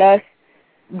even had us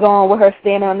going with her,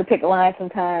 standing on the picket line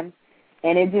sometimes.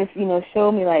 And it just,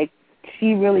 showed me like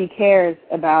she really cares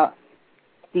about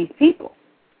these people.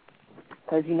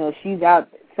 Because, she's out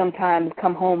sometimes,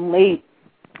 come home late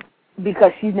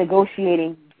because she's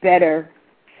negotiating better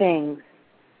things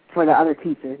for the other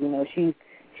teachers.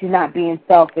 She's not being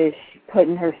selfish,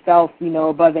 putting herself,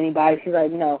 above anybody. She's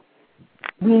like,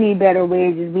 we need better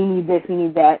wages, we need this, we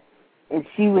need that. And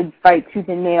she would fight tooth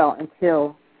and nail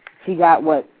until she got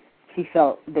what she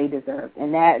felt they deserved.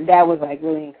 And that was like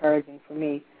really encouraging for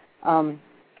me.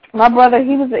 My brother,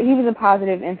 he was a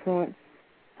positive influence.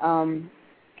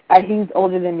 He's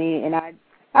older than me, and I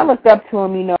looked up to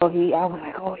him. I was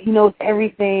like, oh, he knows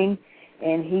everything,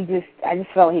 and I just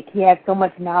felt like he had so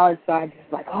much knowledge. So I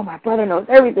just like, oh, my brother knows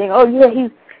everything. Oh yeah,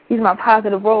 he's my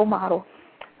positive role model.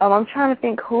 I'm trying to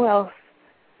think who else.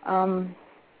 I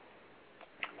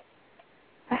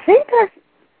think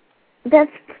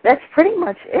that's pretty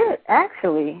much it,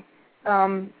 actually.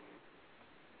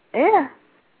 Yeah.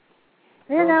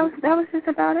 Yeah, that was just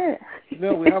about it.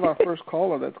 We have our first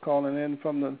caller that's calling in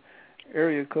from the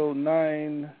area code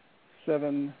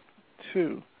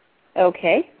 972.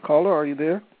 Okay. Caller, are you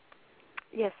there?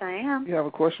 Yes, I am. You have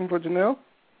a question for Janelle?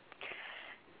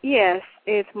 Yes,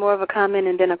 it's more of a comment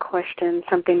and then a question,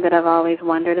 something that I've always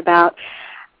wondered about.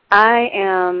 I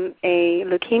am a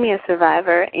leukemia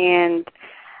survivor, and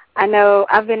I know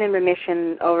I've been in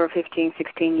remission over 15,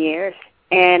 16 years,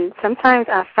 and sometimes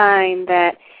I find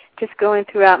that just going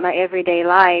throughout my everyday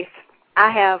life, I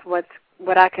have what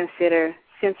I consider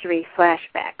sensory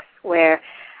flashbacks, where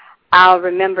I'll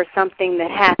remember something that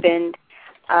happened,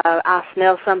 I'll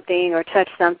smell something or touch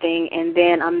something, and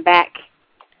then I'm back,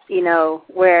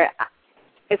 where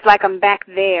it's like I'm back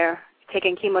there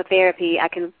taking chemotherapy.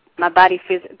 My body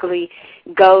physically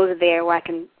goes there where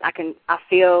I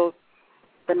feel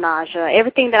the nausea,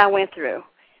 everything that I went through,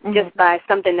 just by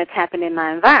something that's happened in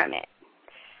my environment.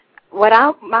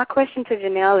 My question to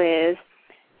Janelle is,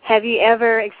 have you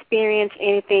ever experienced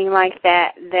anything like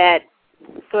that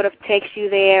sort of takes you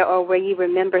there, or where you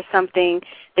remember something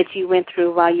that you went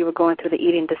through while you were going through the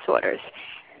eating disorders?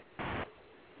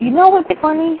 You know what's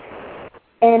funny?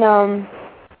 And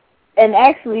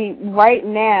actually right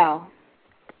now,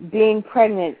 being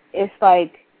pregnant, it's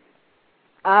like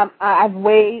I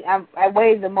weighed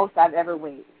the most I've ever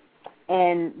weighed.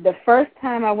 And the first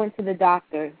time I went to the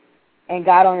doctor and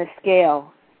got on the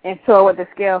scale and saw what the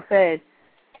scale said,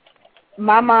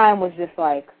 my mind was just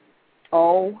like,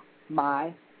 oh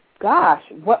my gosh,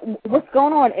 what's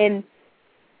going on? And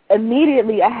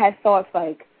immediately I had thoughts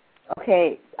like,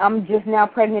 okay, I'm just now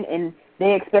pregnant and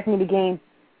they expect me to gain,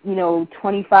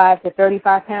 25 to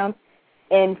 35 pounds.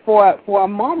 And for a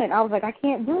moment, I was like, I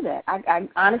can't do that. I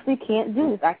honestly can't do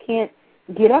this. I can't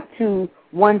get up to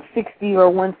 160 or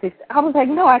 160. I was like,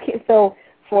 no, I can't. So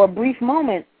for a brief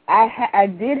moment, I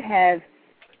did have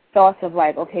thoughts of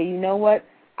like, okay, you know what?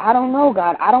 I don't know,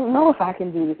 God. I don't know if I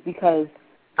can do this because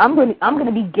I'm going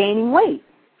to be gaining weight.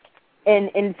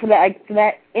 And for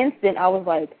that instant, I was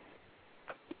like,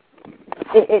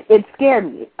 it scared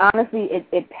me. Honestly,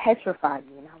 it petrified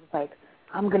me, and I was like,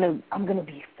 I'm gonna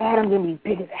be fat. I'm gonna be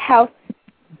big as a house.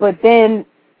 But then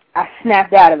I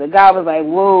snapped out of it. God was like,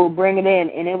 whoa, bring it in,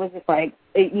 and it was just like,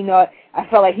 I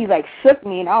felt like he like shook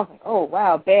me, and I was like, oh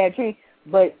wow, bad dream.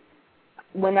 But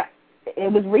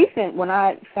it was recent when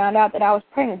I found out that I was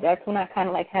pregnant. That's when I kind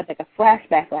of like had like a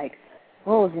flashback, like,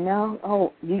 oh,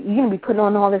 you're gonna be putting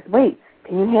on all this weight.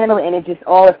 Can you handle it? And it just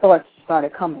all the thoughts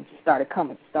started coming. Another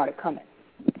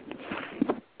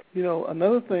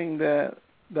thing that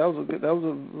was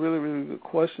a really, really good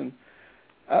question.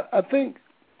 I think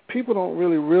people don't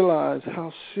really realize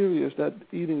how serious that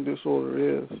eating disorder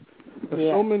is.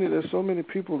 There's so many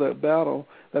people that's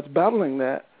battling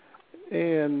that,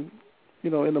 and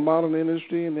in the modeling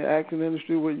industry, in the acting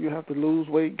industry, where you have to lose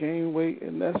weight, gain weight,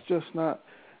 and that's just not.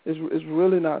 It's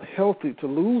really not healthy to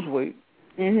lose weight.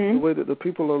 The way that the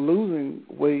people are losing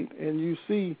weight, and you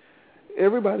see,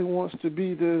 everybody wants to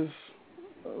be this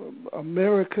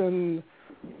American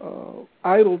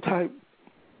Idol type,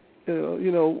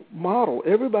 model.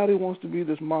 Everybody wants to be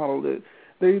this model that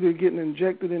they're either getting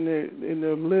injected in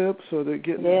their lips, or they're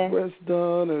getting their breasts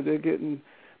done, or they're getting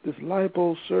this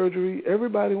lipo surgery.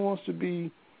 Everybody wants to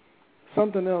be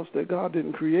something else that God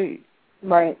didn't create.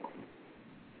 Right.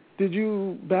 Did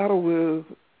you battle with,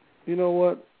 you know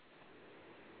what,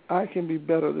 I can be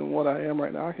better than what I am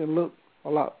right now. I can look a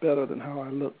lot better than how I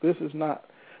look. This is not,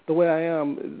 the way I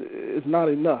am is not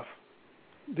enough.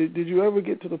 Did you ever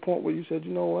get to the point where you said,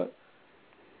 you know what,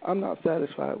 I'm not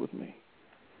satisfied with me?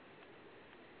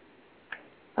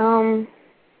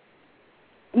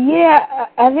 Yeah,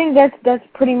 I think that's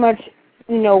pretty much,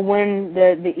 you know, when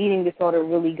the eating disorder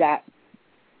really got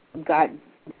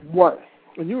worse.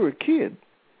 When you were a kid.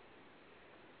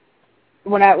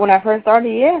 When I first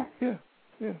started, yeah. Yeah.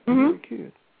 When you were a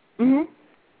kid.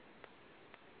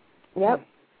 Yep.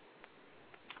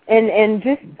 And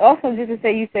just to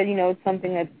say, you said, you know, it's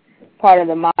something that's part of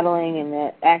the modeling and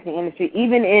the acting industry,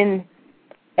 even in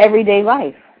everyday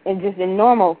life and just in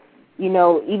normal, you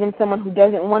know, even someone who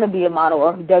doesn't want to be a model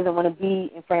or who doesn't want to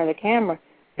be in front of the camera,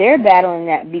 they're battling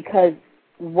that because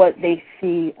what they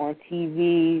see on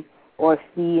TV or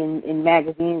see in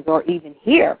magazines or even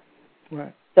hear.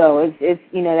 Right. So it's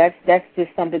you know, that's just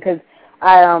something, because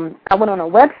I went on a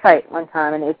website one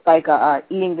time, and it's like a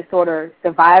eating disorder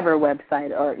survivor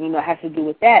website, or, you know, it has to do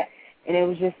with that. And it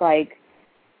was just like,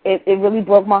 it really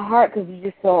broke my heart, because you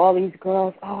just saw all these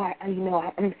girls,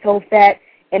 I'm so fat,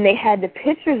 and they had the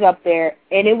pictures up there,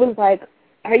 and it was like,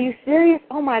 are you serious?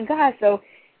 Oh my God. So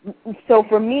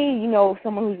for me, you know,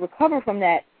 someone who's recovering from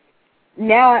that,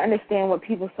 now I understand what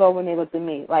people saw when they looked at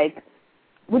me. Like,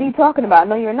 what are you talking about?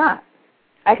 No, you're not.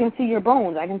 I can see your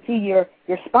bones. I can see your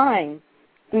spine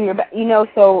through your back. You know,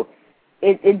 so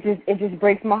it just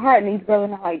breaks my heart. And these girls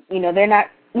are not like, you know,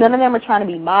 none of them are trying to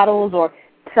be models, or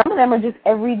some of them are just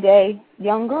everyday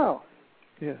young girls.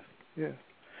 Yes.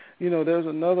 You know, there's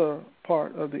another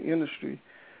part of the industry,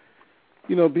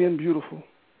 you know, being beautiful.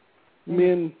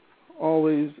 Men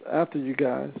always after you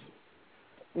guys.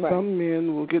 Right. Some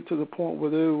men will get to the point where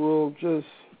they will just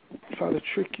try to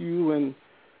trick you and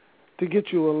to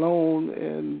get you alone,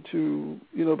 and to,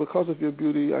 you know, because of your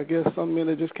beauty, I guess some men,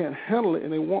 they just can't handle it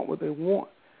and they want what they want.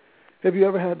 Have you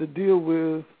ever had to deal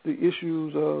with the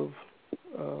issues of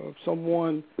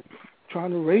someone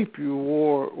trying to rape you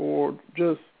or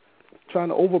just trying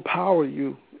to overpower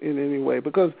you in any way?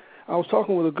 Because I was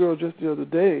talking with a girl just the other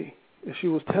day, and she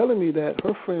was telling me that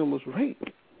her friend was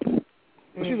raped.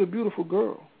 And she's a beautiful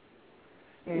girl,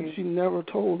 and she never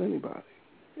told anybody.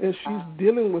 And she's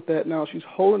dealing with that now. She's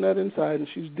holding that inside, and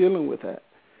she's dealing with that.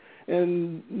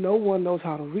 And no one knows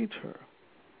how to reach her.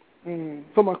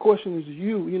 So my question is,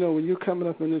 you know, when you're coming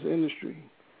up in this industry,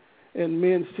 and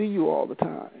men see you all the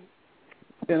time,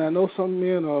 and I know some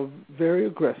men are very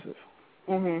aggressive.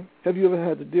 Have you ever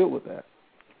had to deal with that?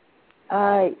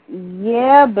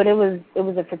 Yeah, but it was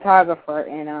a photographer,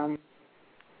 and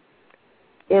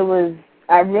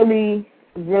I really,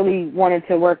 really wanted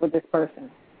to work with this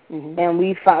person. And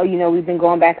we found, you know, we've been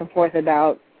going back and forth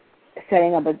about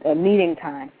setting up a meeting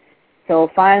time. So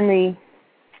finally,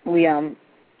 we you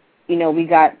know, we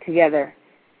got together,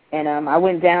 and I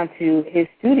went down to his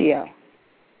studio,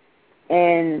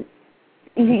 and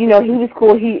you know, he was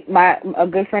cool. A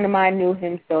good friend of mine knew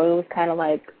him, so it was kind of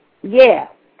like, yeah,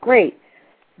 great.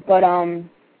 But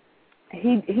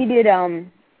he did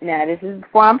now this is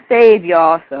before I'm saved,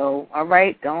 y'all. So all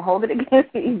right, don't hold it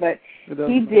against me. But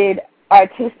he did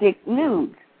artistic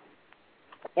nudes,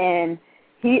 and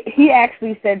he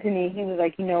actually said to me, he was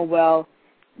like, you know, well,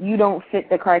 you don't fit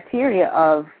the criteria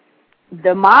of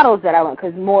the models that I want,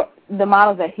 because the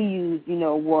models that he used, you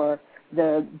know, were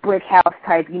the brick house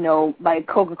type, you know, like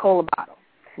Coca-Cola bottles.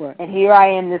 Right. And here I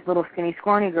am, this little skinny,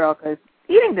 scrawny girl, because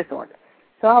eating disorder.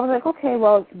 So I was like, okay,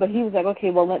 well, but he was like,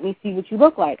 okay, well, let me see what you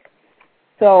look like.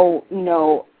 So, you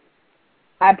know,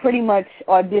 I pretty much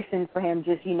auditioned for him,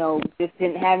 just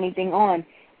didn't have anything on,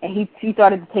 and he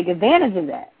started to take advantage of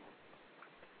that.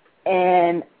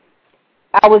 And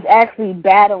I was actually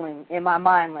battling in my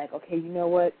mind, like, okay, you know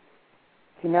what?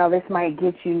 You know, this might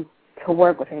get you to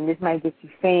work with him. This might get you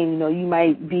fame. You know, you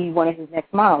might be one of his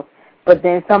next models. But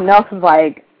then something else was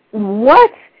like,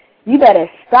 what? You better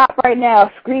stop right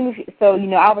now, screaming. So, you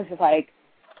know, I was just like,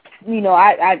 you know,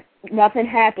 I nothing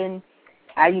happened.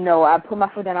 I put my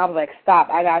foot down. I was like, stop.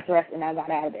 I got dressed, and I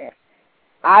got out of there.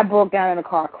 I broke down in the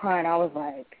car crying. I was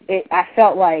like, I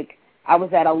felt like I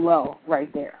was at a low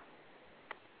right there.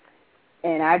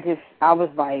 And I was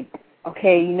like,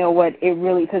 okay, you know what? It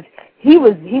really, because he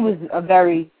was a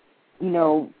very, you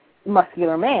know,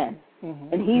 muscular man,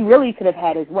 and he really could have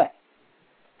had his way.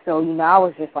 So, you know, I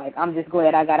was just like, I'm just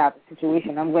glad I got out of the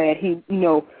situation. I'm glad he, you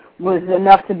know, was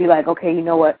enough to be like, okay, you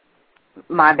know what?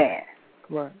 My bad.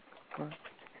 Right.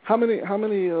 How many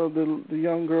of the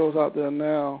young girls out there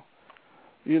now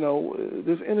You know,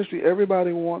 this industry,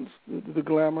 everybody wants the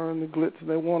glamour and the glitz, and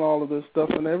they want all of this stuff,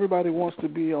 and everybody wants to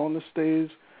be on the stage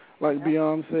like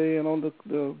Beyonce and on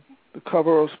the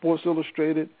cover of Sports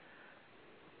Illustrated.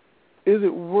 Is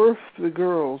it worth the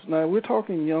girls? Now, we're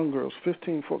talking young girls,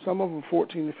 15, some of them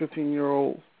 14 to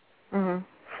 15-year-olds, and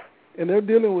they're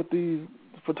dealing with these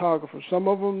photographers. Some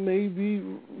of them may be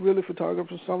really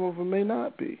photographers, some of them may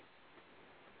not be.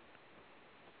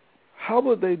 How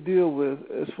would they deal with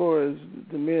as far as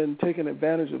the men taking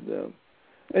advantage of them?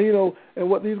 And you know, and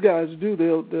what these guys do,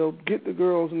 they'll get the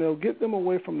girls and they'll get them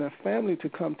away from their family to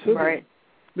come to them,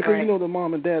 because you know the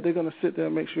mom and dad, they're going to sit there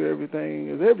and make sure everything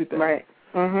is everything. Right.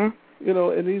 You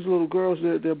know, and these little girls,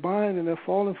 they're buying and they're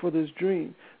falling for this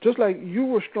dream. Just like you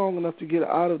were strong enough to get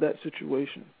out of that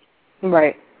situation.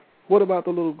 Right. What about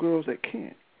the little girls that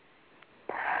can't?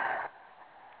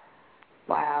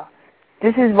 Wow.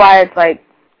 This is why it's like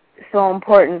so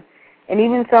important. And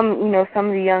even some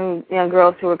of the young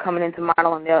girls who are coming into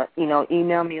modeling, they'll,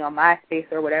 email me on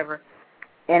MySpace or whatever,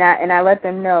 and I let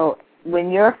them know,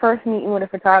 when you're first meeting with a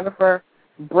photographer,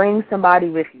 bring somebody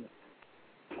with you.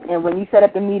 And when you set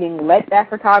up the meeting, let that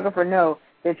photographer know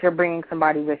that you're bringing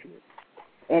somebody with you.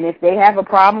 And if they have a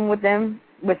problem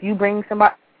with you bringing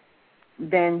somebody,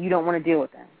 then you don't want to deal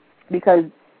with them. Because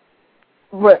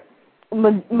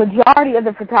majority of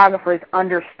the photographers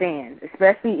understand,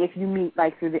 especially if you meet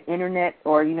like through the internet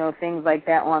or things like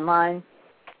that online,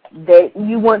 that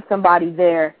you want somebody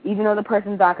there, even though the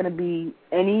person's not going to be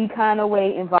any kind of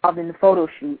way involved in the photo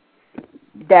shoot.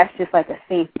 That's just like a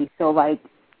safety. So like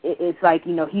it's like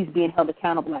he's being held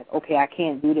accountable. Like, okay, I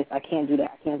can't do this, I can't do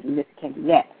that, I can't do this, I can't do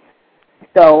that.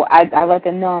 So I let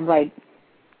them know. I'm like,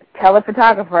 tell a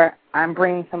photographer I'm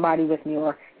bringing somebody with me,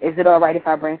 or is it all right if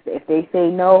I bring? If they say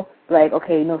no, like,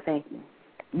 okay, no, thank you.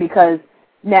 Because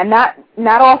now,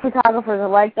 not all photographers are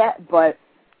like that, but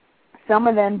some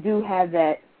of them do have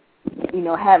that,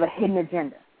 have a hidden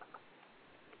agenda,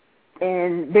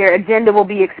 and their agenda will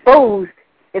be exposed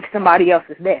if somebody else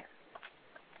is there.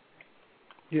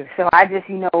 Yeah. So I just,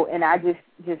 and I just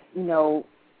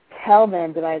tell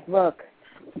them, be like, look,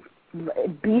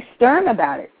 be stern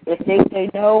about it. If they say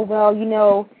no, well,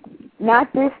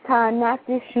 not this time, not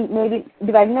this shoot, maybe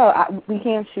be like, no, we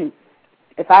can't shoot.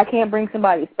 If I can't bring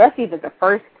somebody, especially if it's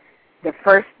the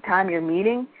first time you're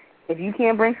meeting, if you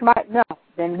can't bring somebody, no,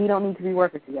 then we don't need to be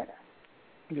working together.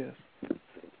 Yes.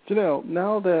 Janelle,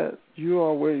 now that you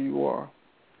are where you are,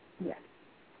 yes,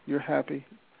 you're happy.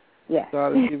 Yes.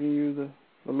 God has given you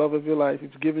the love of your life. He's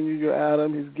given you your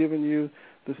Adam. He's given you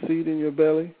the seed in your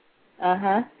belly.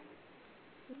 Uh-huh.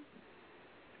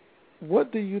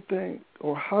 What do you think,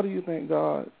 or how do you think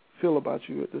God feel about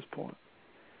you at this point?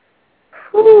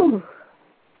 Whew.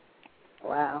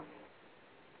 Wow.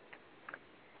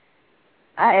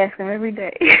 I ask him every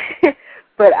day.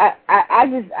 But I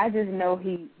just know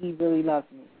he really loves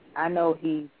me. I know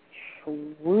he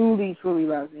truly, truly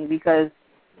loves me, because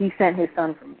he sent his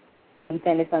son for me. He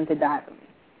sent his son to die for me.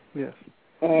 Yes.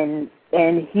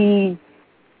 And he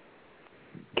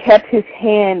kept his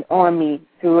hand on me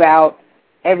throughout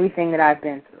everything that I've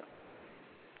been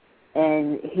through.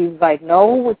 And he's like,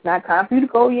 no, it's not time for you to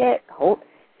go yet.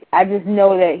 I just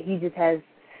know that he just has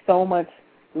so much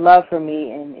love for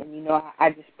me, and I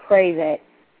just pray that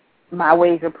my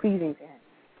ways are pleasing to him.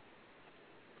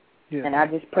 Yes. And I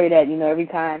just pray that, every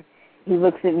time he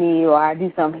looks at me or I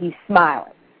do something, he's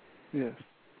smiling. Yes.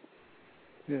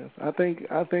 Yes. I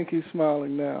think he's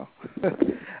smiling now.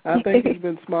 I think he's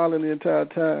been smiling the entire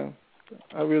time.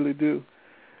 I really do.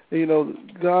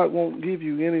 God won't give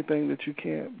you anything that you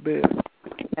can't bear.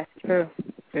 That's true.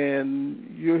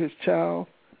 And you're his child.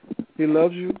 He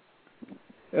loves you.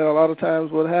 And a lot of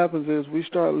times what happens is we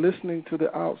start listening to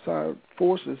the outside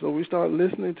forces, or we start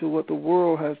listening to what the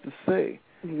world has to say.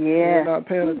 Yeah. We're not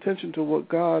paying attention to what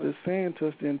God is saying to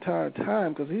us the entire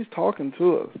time, because he's talking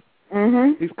to us.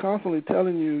 Mm-hmm. He's constantly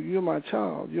telling you, you're my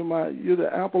child. You're the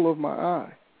apple of my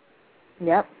eye.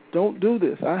 Yep. Don't do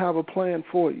this. I have a plan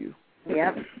for you.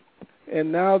 Yep. And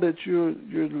now that you're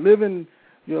living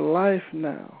your life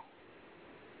now,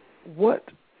 what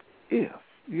if?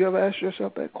 You ever ask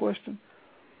yourself that question?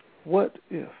 What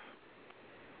if?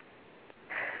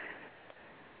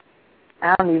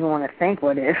 I don't even want to think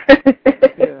what if.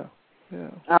 Yeah.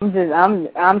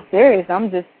 I'm serious.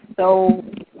 I'm just so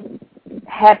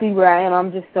happy where I am.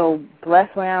 I'm just so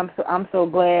blessed where I am. I'm so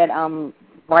glad I'm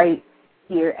right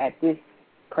here at this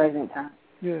present time.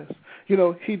 Yes.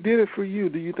 He did it for you.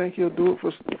 Do you think he'll do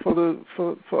it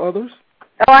for others?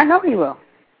 Oh, I know he will.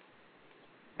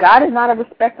 God is not a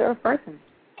respecter of persons.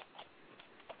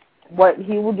 What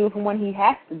he will do for one, he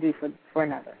has to do for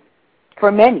another, for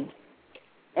many.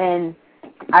 And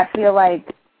I feel like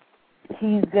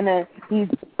he's gonna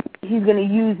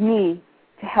use me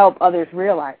to help others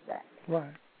realize that.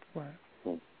 Right.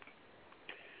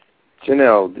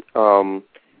 Janelle,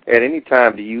 at any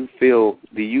time do you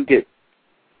get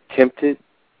tempted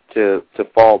to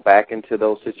fall back into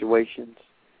those situations?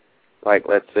 Like,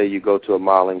 let's say you go to a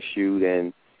modeling shoot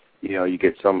and, you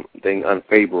get something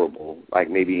unfavorable, like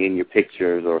maybe in your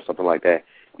pictures or something like that.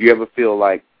 Do you ever feel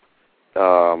like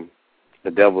the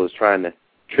devil is trying to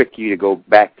trick you to go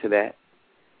back to that?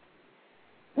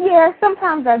 Yeah,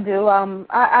 sometimes I do.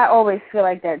 I always feel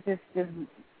like that, just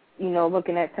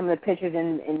looking at some of the pictures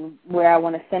and where I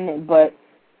want to send it. But,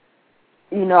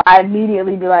 I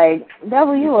immediately be like,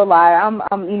 devil, you a liar. I'm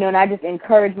and I just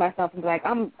encourage myself and be like,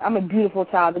 I'm a beautiful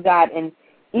child of God. And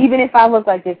even if I look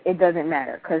like this, it doesn't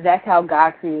matter, because that's how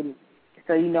God created me.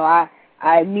 So,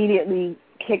 I immediately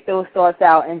kick those thoughts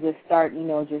out and just start,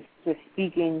 just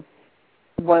speaking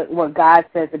what God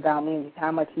says about me and just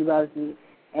how much he loves me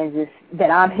and just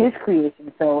that I'm his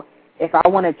creation. So if I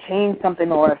want to change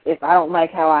something or if I don't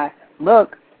like how I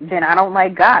look, then I don't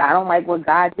like God. I don't like what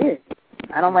God did.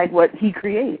 I don't like what he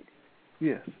created.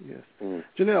 Yes.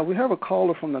 Janelle, we have a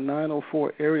caller from the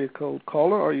 904 area code.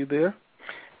 Caller, are you there?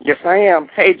 Yes, I am.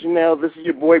 Hey, Janelle, this is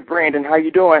your boy Brandon. How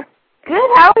you doing? Good.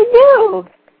 How are you?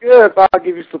 Good. I'll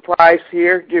give you supplies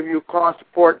here, give you call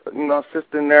support, assistance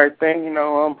and everything.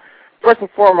 First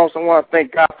and foremost, I want to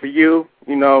thank God for you,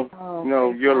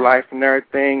 your life and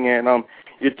everything. And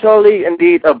you're totally,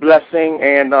 indeed, a blessing.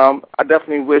 And I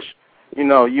definitely wish,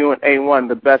 you and A1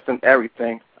 the best in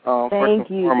everything.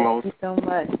 Thank you. Thank you so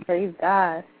much. Praise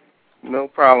God. No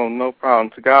problem.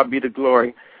 To God be the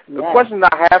glory. Yes. The question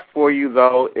I have for you,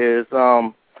 though, is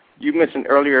you mentioned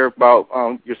earlier about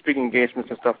your speaking engagements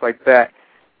and stuff like that.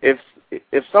 If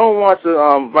someone wants to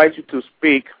invite you to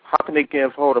speak, how can they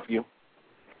get hold of you?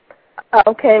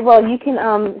 Okay, well, you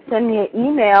can send me an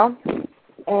email,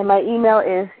 and my email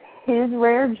is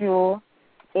hisrarejewel,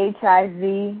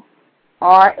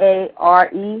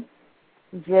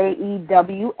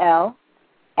 HIZRAREJEWL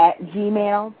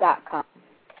 @gmail.com.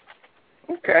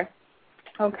 Okay.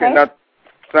 Okay.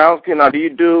 Sounds good. Now, do you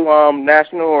do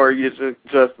national or is it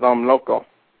just local?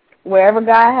 Wherever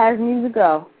God has me to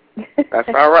go. That's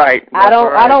all right. I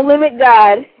don't limit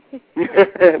God.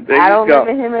 I don't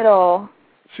limit him at all.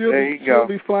 She'll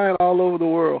be flying all over the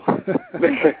world.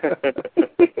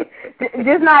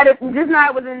 just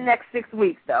not within the next 6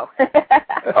 weeks, though.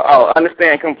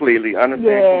 Understand completely.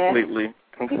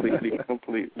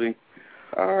 Completely.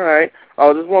 All right.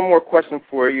 Oh, there's one more question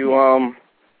for you.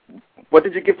 What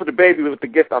did you get for the baby with the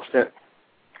gift I've sent?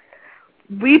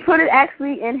 We put it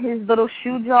actually in his little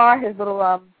shoe jar, his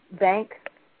little bank,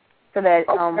 so that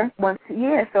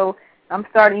so I'm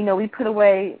starting. We put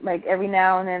away like every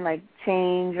now and then like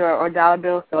change or dollar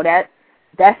bills, so that's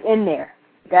in there.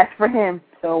 That's for him.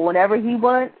 So whatever he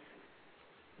wants,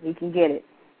 he can get it.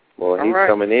 Well, he's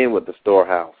coming in with the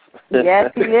storehouse.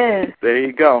 Yes, he is. There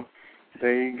you go.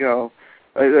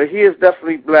 He is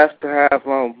definitely blessed to have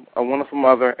a wonderful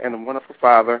mother and a wonderful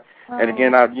father. Oh. And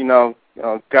again,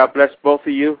 God bless both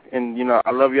of you. And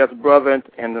I love you as a brother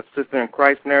and a sister in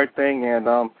Christ and everything.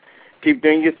 And keep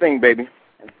doing your thing, baby.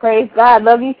 Praise God.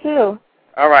 Love you too.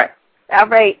 All right.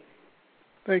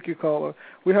 Thank you, caller.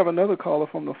 We have another caller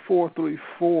from the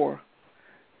 434.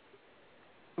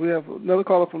 We have another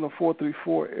caller from the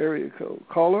 434 area code.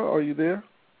 Caller, are you there?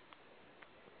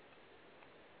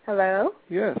 Hello?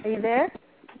 Yes. Are you there?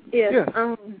 Yes.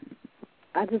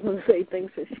 I just want to say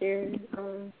thanks for sharing.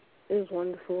 It was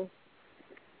wonderful.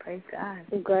 Praise God.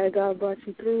 I'm glad God brought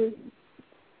you through it.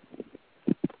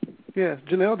 Yes.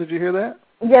 Janelle, did you hear that?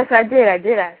 Yes, I did.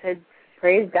 I said,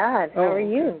 praise God. How are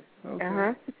you? Okay.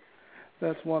 Uh-huh.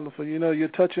 That's wonderful. You're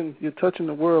touching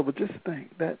the world, but just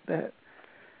think that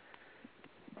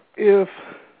if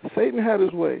Satan had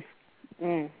his way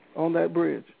on that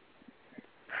bridge,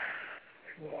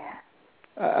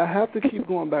 I have to keep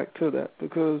going back to that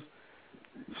because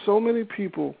so many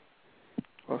people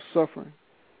are suffering.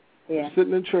 Yeah. They're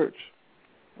sitting in church.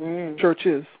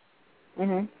 Churches.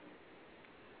 Mm-hmm.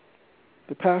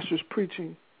 The pastor's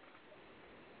preaching,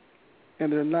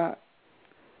 and they're not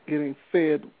getting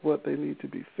fed what they need to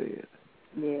be fed.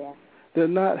 Yeah. They're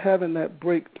not having that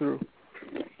breakthrough.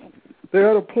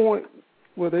 They're at a point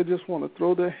where they just want to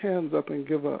throw their hands up and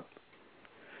give up.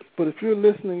 But if you're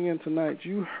listening in tonight,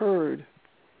 you heard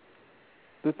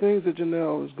the things that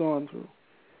Janelle has gone through.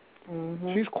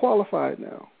 Mm-hmm. She's qualified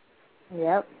now.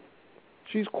 Yep.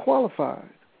 She's qualified.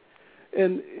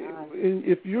 And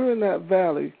if you're in that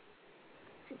valley,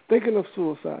 thinking of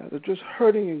suicide, or just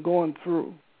hurting and going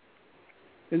through,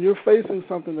 and you're facing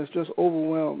something that's just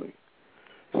overwhelming,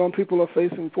 Some people are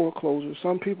facing foreclosure.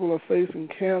 Some people are facing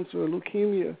cancer,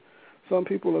 leukemia. Some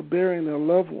people are burying their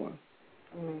loved one.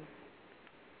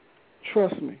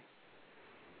 Trust me.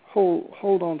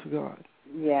 Hold on to God.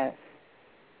 Yes.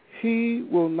 He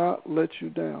will not let you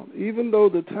down. Even though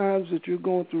the times that you're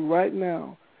going through right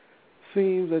now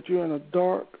seems that you're in a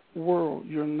dark world,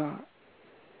 you're not.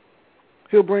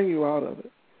 He'll bring you out of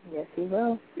it. Yes, he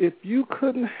will. If you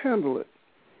couldn't handle it,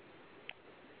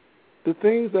 the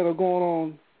things that are going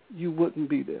on, you wouldn't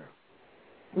be there.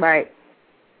 Right.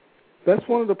 That's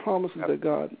one of the promises that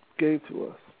God gave to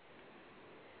us.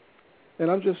 And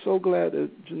I'm just so glad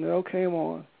that Janelle came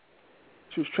on.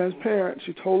 She was transparent.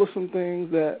 She told us some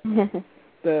things that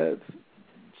that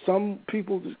some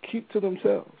people just keep to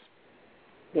themselves.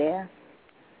 Yeah.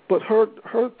 But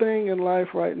her thing in life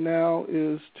right now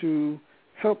is to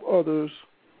help others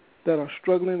that are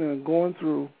struggling and going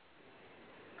through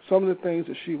some of the things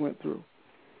that she went through.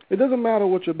 It doesn't matter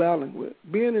what you're battling with.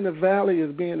 Being in the valley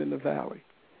is being in the valley.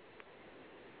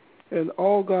 And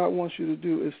all God wants you to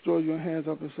do is throw your hands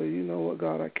up and say, you know what,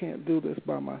 God, I can't do this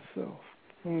by myself.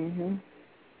 Mm-hmm.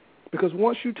 Because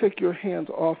once you take your hands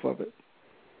off of it,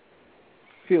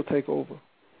 He'll take over.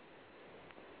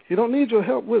 You don't need your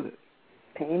help with it.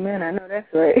 Amen. I know that's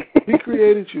right. He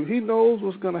created you. He knows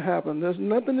what's going to happen. There's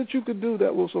nothing that you could do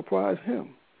that will surprise Him.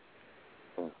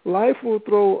 Life will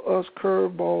throw us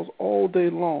curveballs all day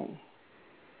long,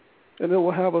 and it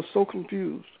will have us so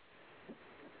confused.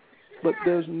 But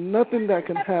there's nothing that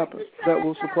can happen that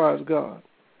will surprise God.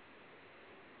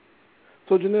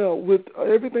 So, Janelle, with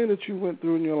everything that you went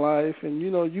through in your life, and,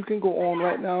 you know, you can go on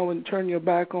right now and turn your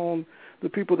back on the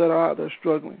people that are out there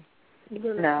struggling.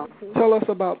 No. Tell us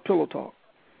about Pillow Talk.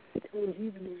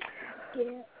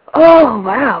 Oh,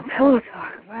 wow. Pillow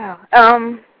Talk.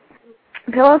 Wow.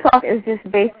 Pillow Talk is just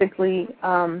basically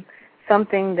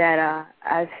something that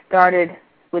I started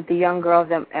with the young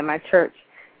girls at my church.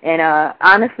 And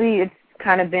honestly, it's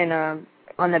kind of been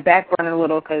on the back burner a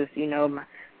little because, you know,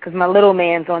 because my little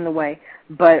man's on the way.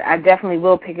 But I definitely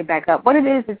will pick it back up. What it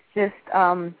is, it's just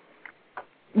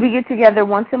we get together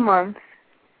once a month,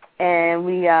 and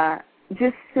we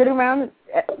just sit around,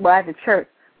 at the church.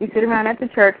 We sit around at the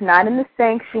church, not in the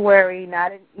sanctuary,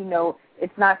 not in, you know,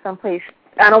 it's not someplace.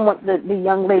 I don't want the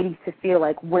young ladies to feel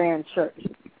like we're in church.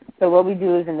 So what we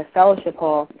do is in the fellowship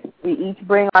hall, we each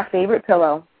bring our favorite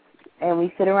pillow, and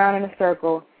we sit around in a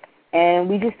circle, and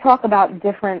we just talk about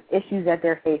different issues that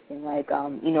they're facing, like,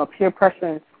 you know, peer pressure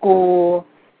in school,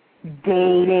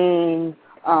 dating,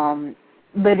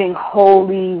 living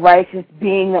holy, righteous,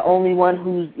 being the only one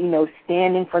who's, you know,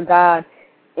 standing for God.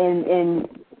 And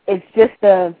it's just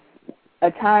a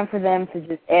time for them to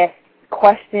just ask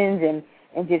questions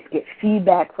and just get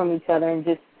feedback from each other,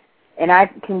 and I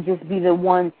can just be the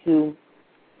one to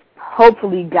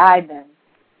hopefully guide them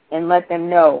and let them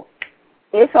know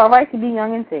it's all right to be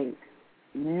young and saved.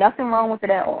 Nothing wrong with it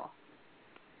at all.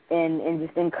 And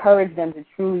just encourage them to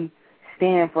truly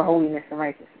stand for holiness and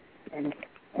righteousness. And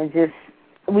just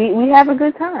we have a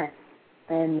good time.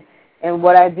 And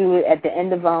what I do at the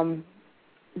end of our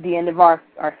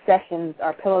sessions,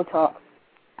 our pillow talk,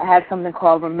 I have something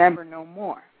called Remember No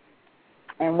More.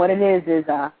 And what it is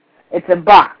it's a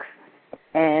box.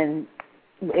 And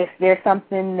if there's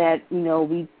something that, you know,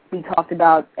 we talked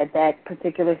about at that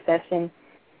particular session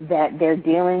that they're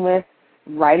dealing with,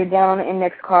 write it down on an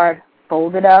index card,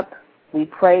 fold it up, we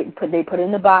pray, they put it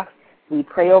in the box, we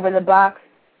pray over the box,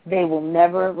 they will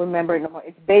never remember it no more.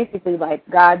 It's basically like,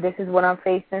 God, this is what I'm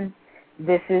facing,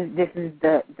 this is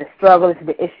the struggle, this is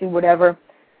the issue, whatever.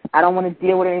 I don't want to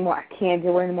deal with it anymore, I can't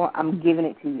deal with it anymore, I'm giving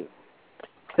it to you.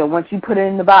 So once you put it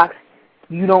in the box,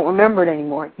 you don't remember it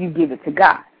anymore, you give it to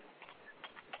God.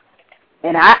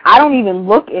 And I don't even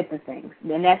look at the things,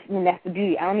 and that's the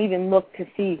beauty. I don't even look to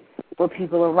see what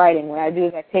people are writing. What I do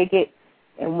is I take it,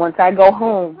 and once I go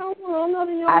home,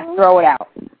 I throw it out.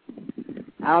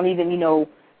 I don't even, you know,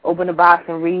 open the box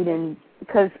and read, and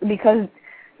because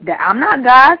I'm not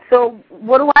God, so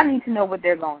what do I need to know what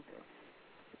they're going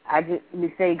through?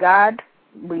 We say, God,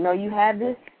 we know you have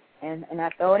this, and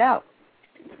I throw it out.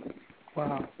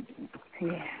 Wow.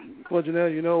 Yeah. Well,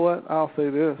 Janelle, you know what? I'll say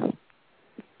this.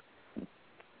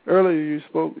 Earlier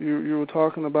you were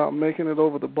talking about making it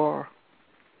over the bar.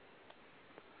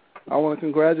 I want to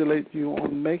congratulate you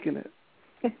on making it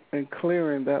and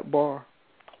clearing that bar.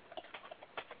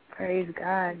 Praise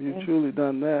God. You've truly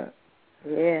done that.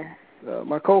 Yeah.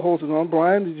 My co-host is on.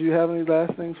 Brian, did you have any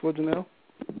last things for Janelle?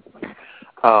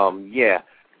 Yeah.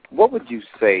 What would you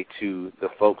say to the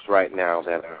folks right now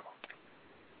that are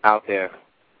out there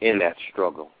in that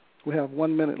struggle? We have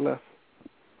 1 minute left.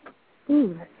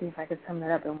 Let's see if I can sum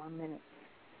that up in 1 minute.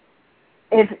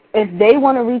 if they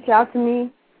want to reach out to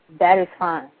me, that is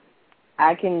fine.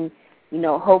 I can,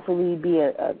 hopefully be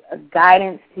a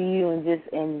guidance to you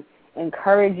and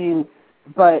encourage you,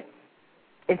 but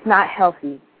it's not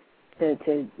healthy to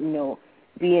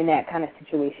be in that kind of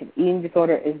situation. Eating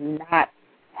disorder is not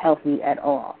healthy at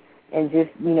all. And just,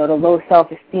 the low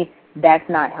self-esteem, that's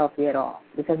not healthy at all,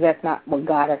 because that's not what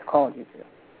God has called you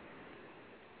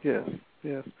to.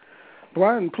 Yes.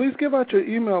 Brian, please give out your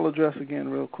email address again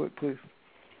real quick, please.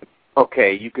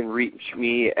 Okay, you can reach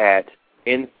me at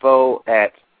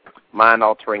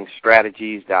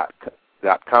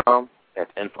info@mindalteringstrategies.com.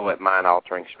 That's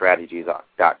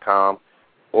info@mindalteringstrategies.com.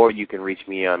 Or you can reach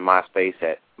me on MySpace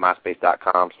at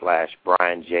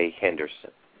myspace.com/Brian J.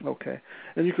 Henderson. Okay.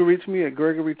 And you can reach me at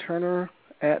Gregory Turner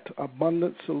at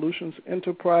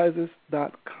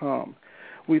AbundanceSolutionsEnterprises.com.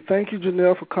 We thank you,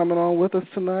 Janelle, for coming on with us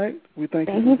tonight. We thank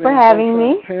you for having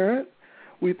me.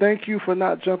 We thank you for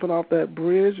not jumping off that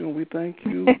bridge, and we thank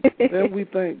you, and we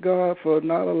thank God for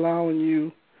not allowing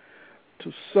you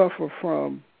to suffer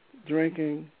from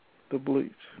drinking the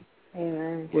bleach.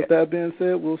 Amen. With that being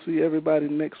said, we'll see everybody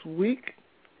next week.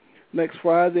 Next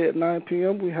Friday at 9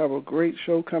 p.m., we have a great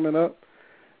show coming up.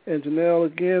 And Janelle,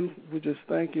 again, we just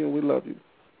thank you and we love you.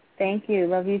 Thank you.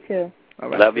 Love you too. All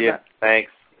right. Love you.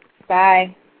 Thanks.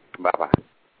 Bye. Bye-bye.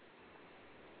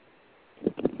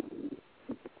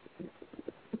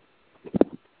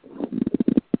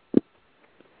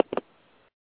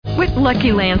 With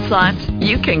Lucky Land Slots,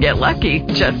 you can get lucky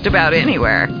just about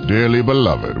anywhere. Dearly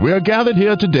beloved, we are gathered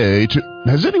here today to...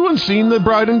 Has anyone seen the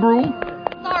bride and groom?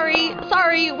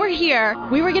 Sorry, we're here.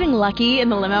 We were getting lucky in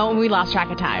the limo and we lost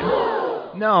track of time.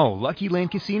 No, Lucky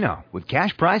Land Casino, with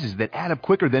cash prizes that add up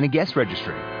quicker than a guest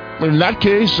registry. In that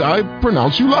case, I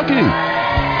pronounce you lucky.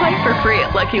 Play for free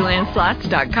at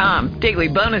LuckyLandSlots.com. Daily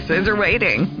bonuses are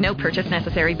waiting. No purchase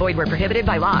necessary. Void where prohibited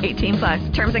by law.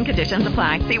 18+. Terms and conditions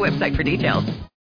apply. See website for details.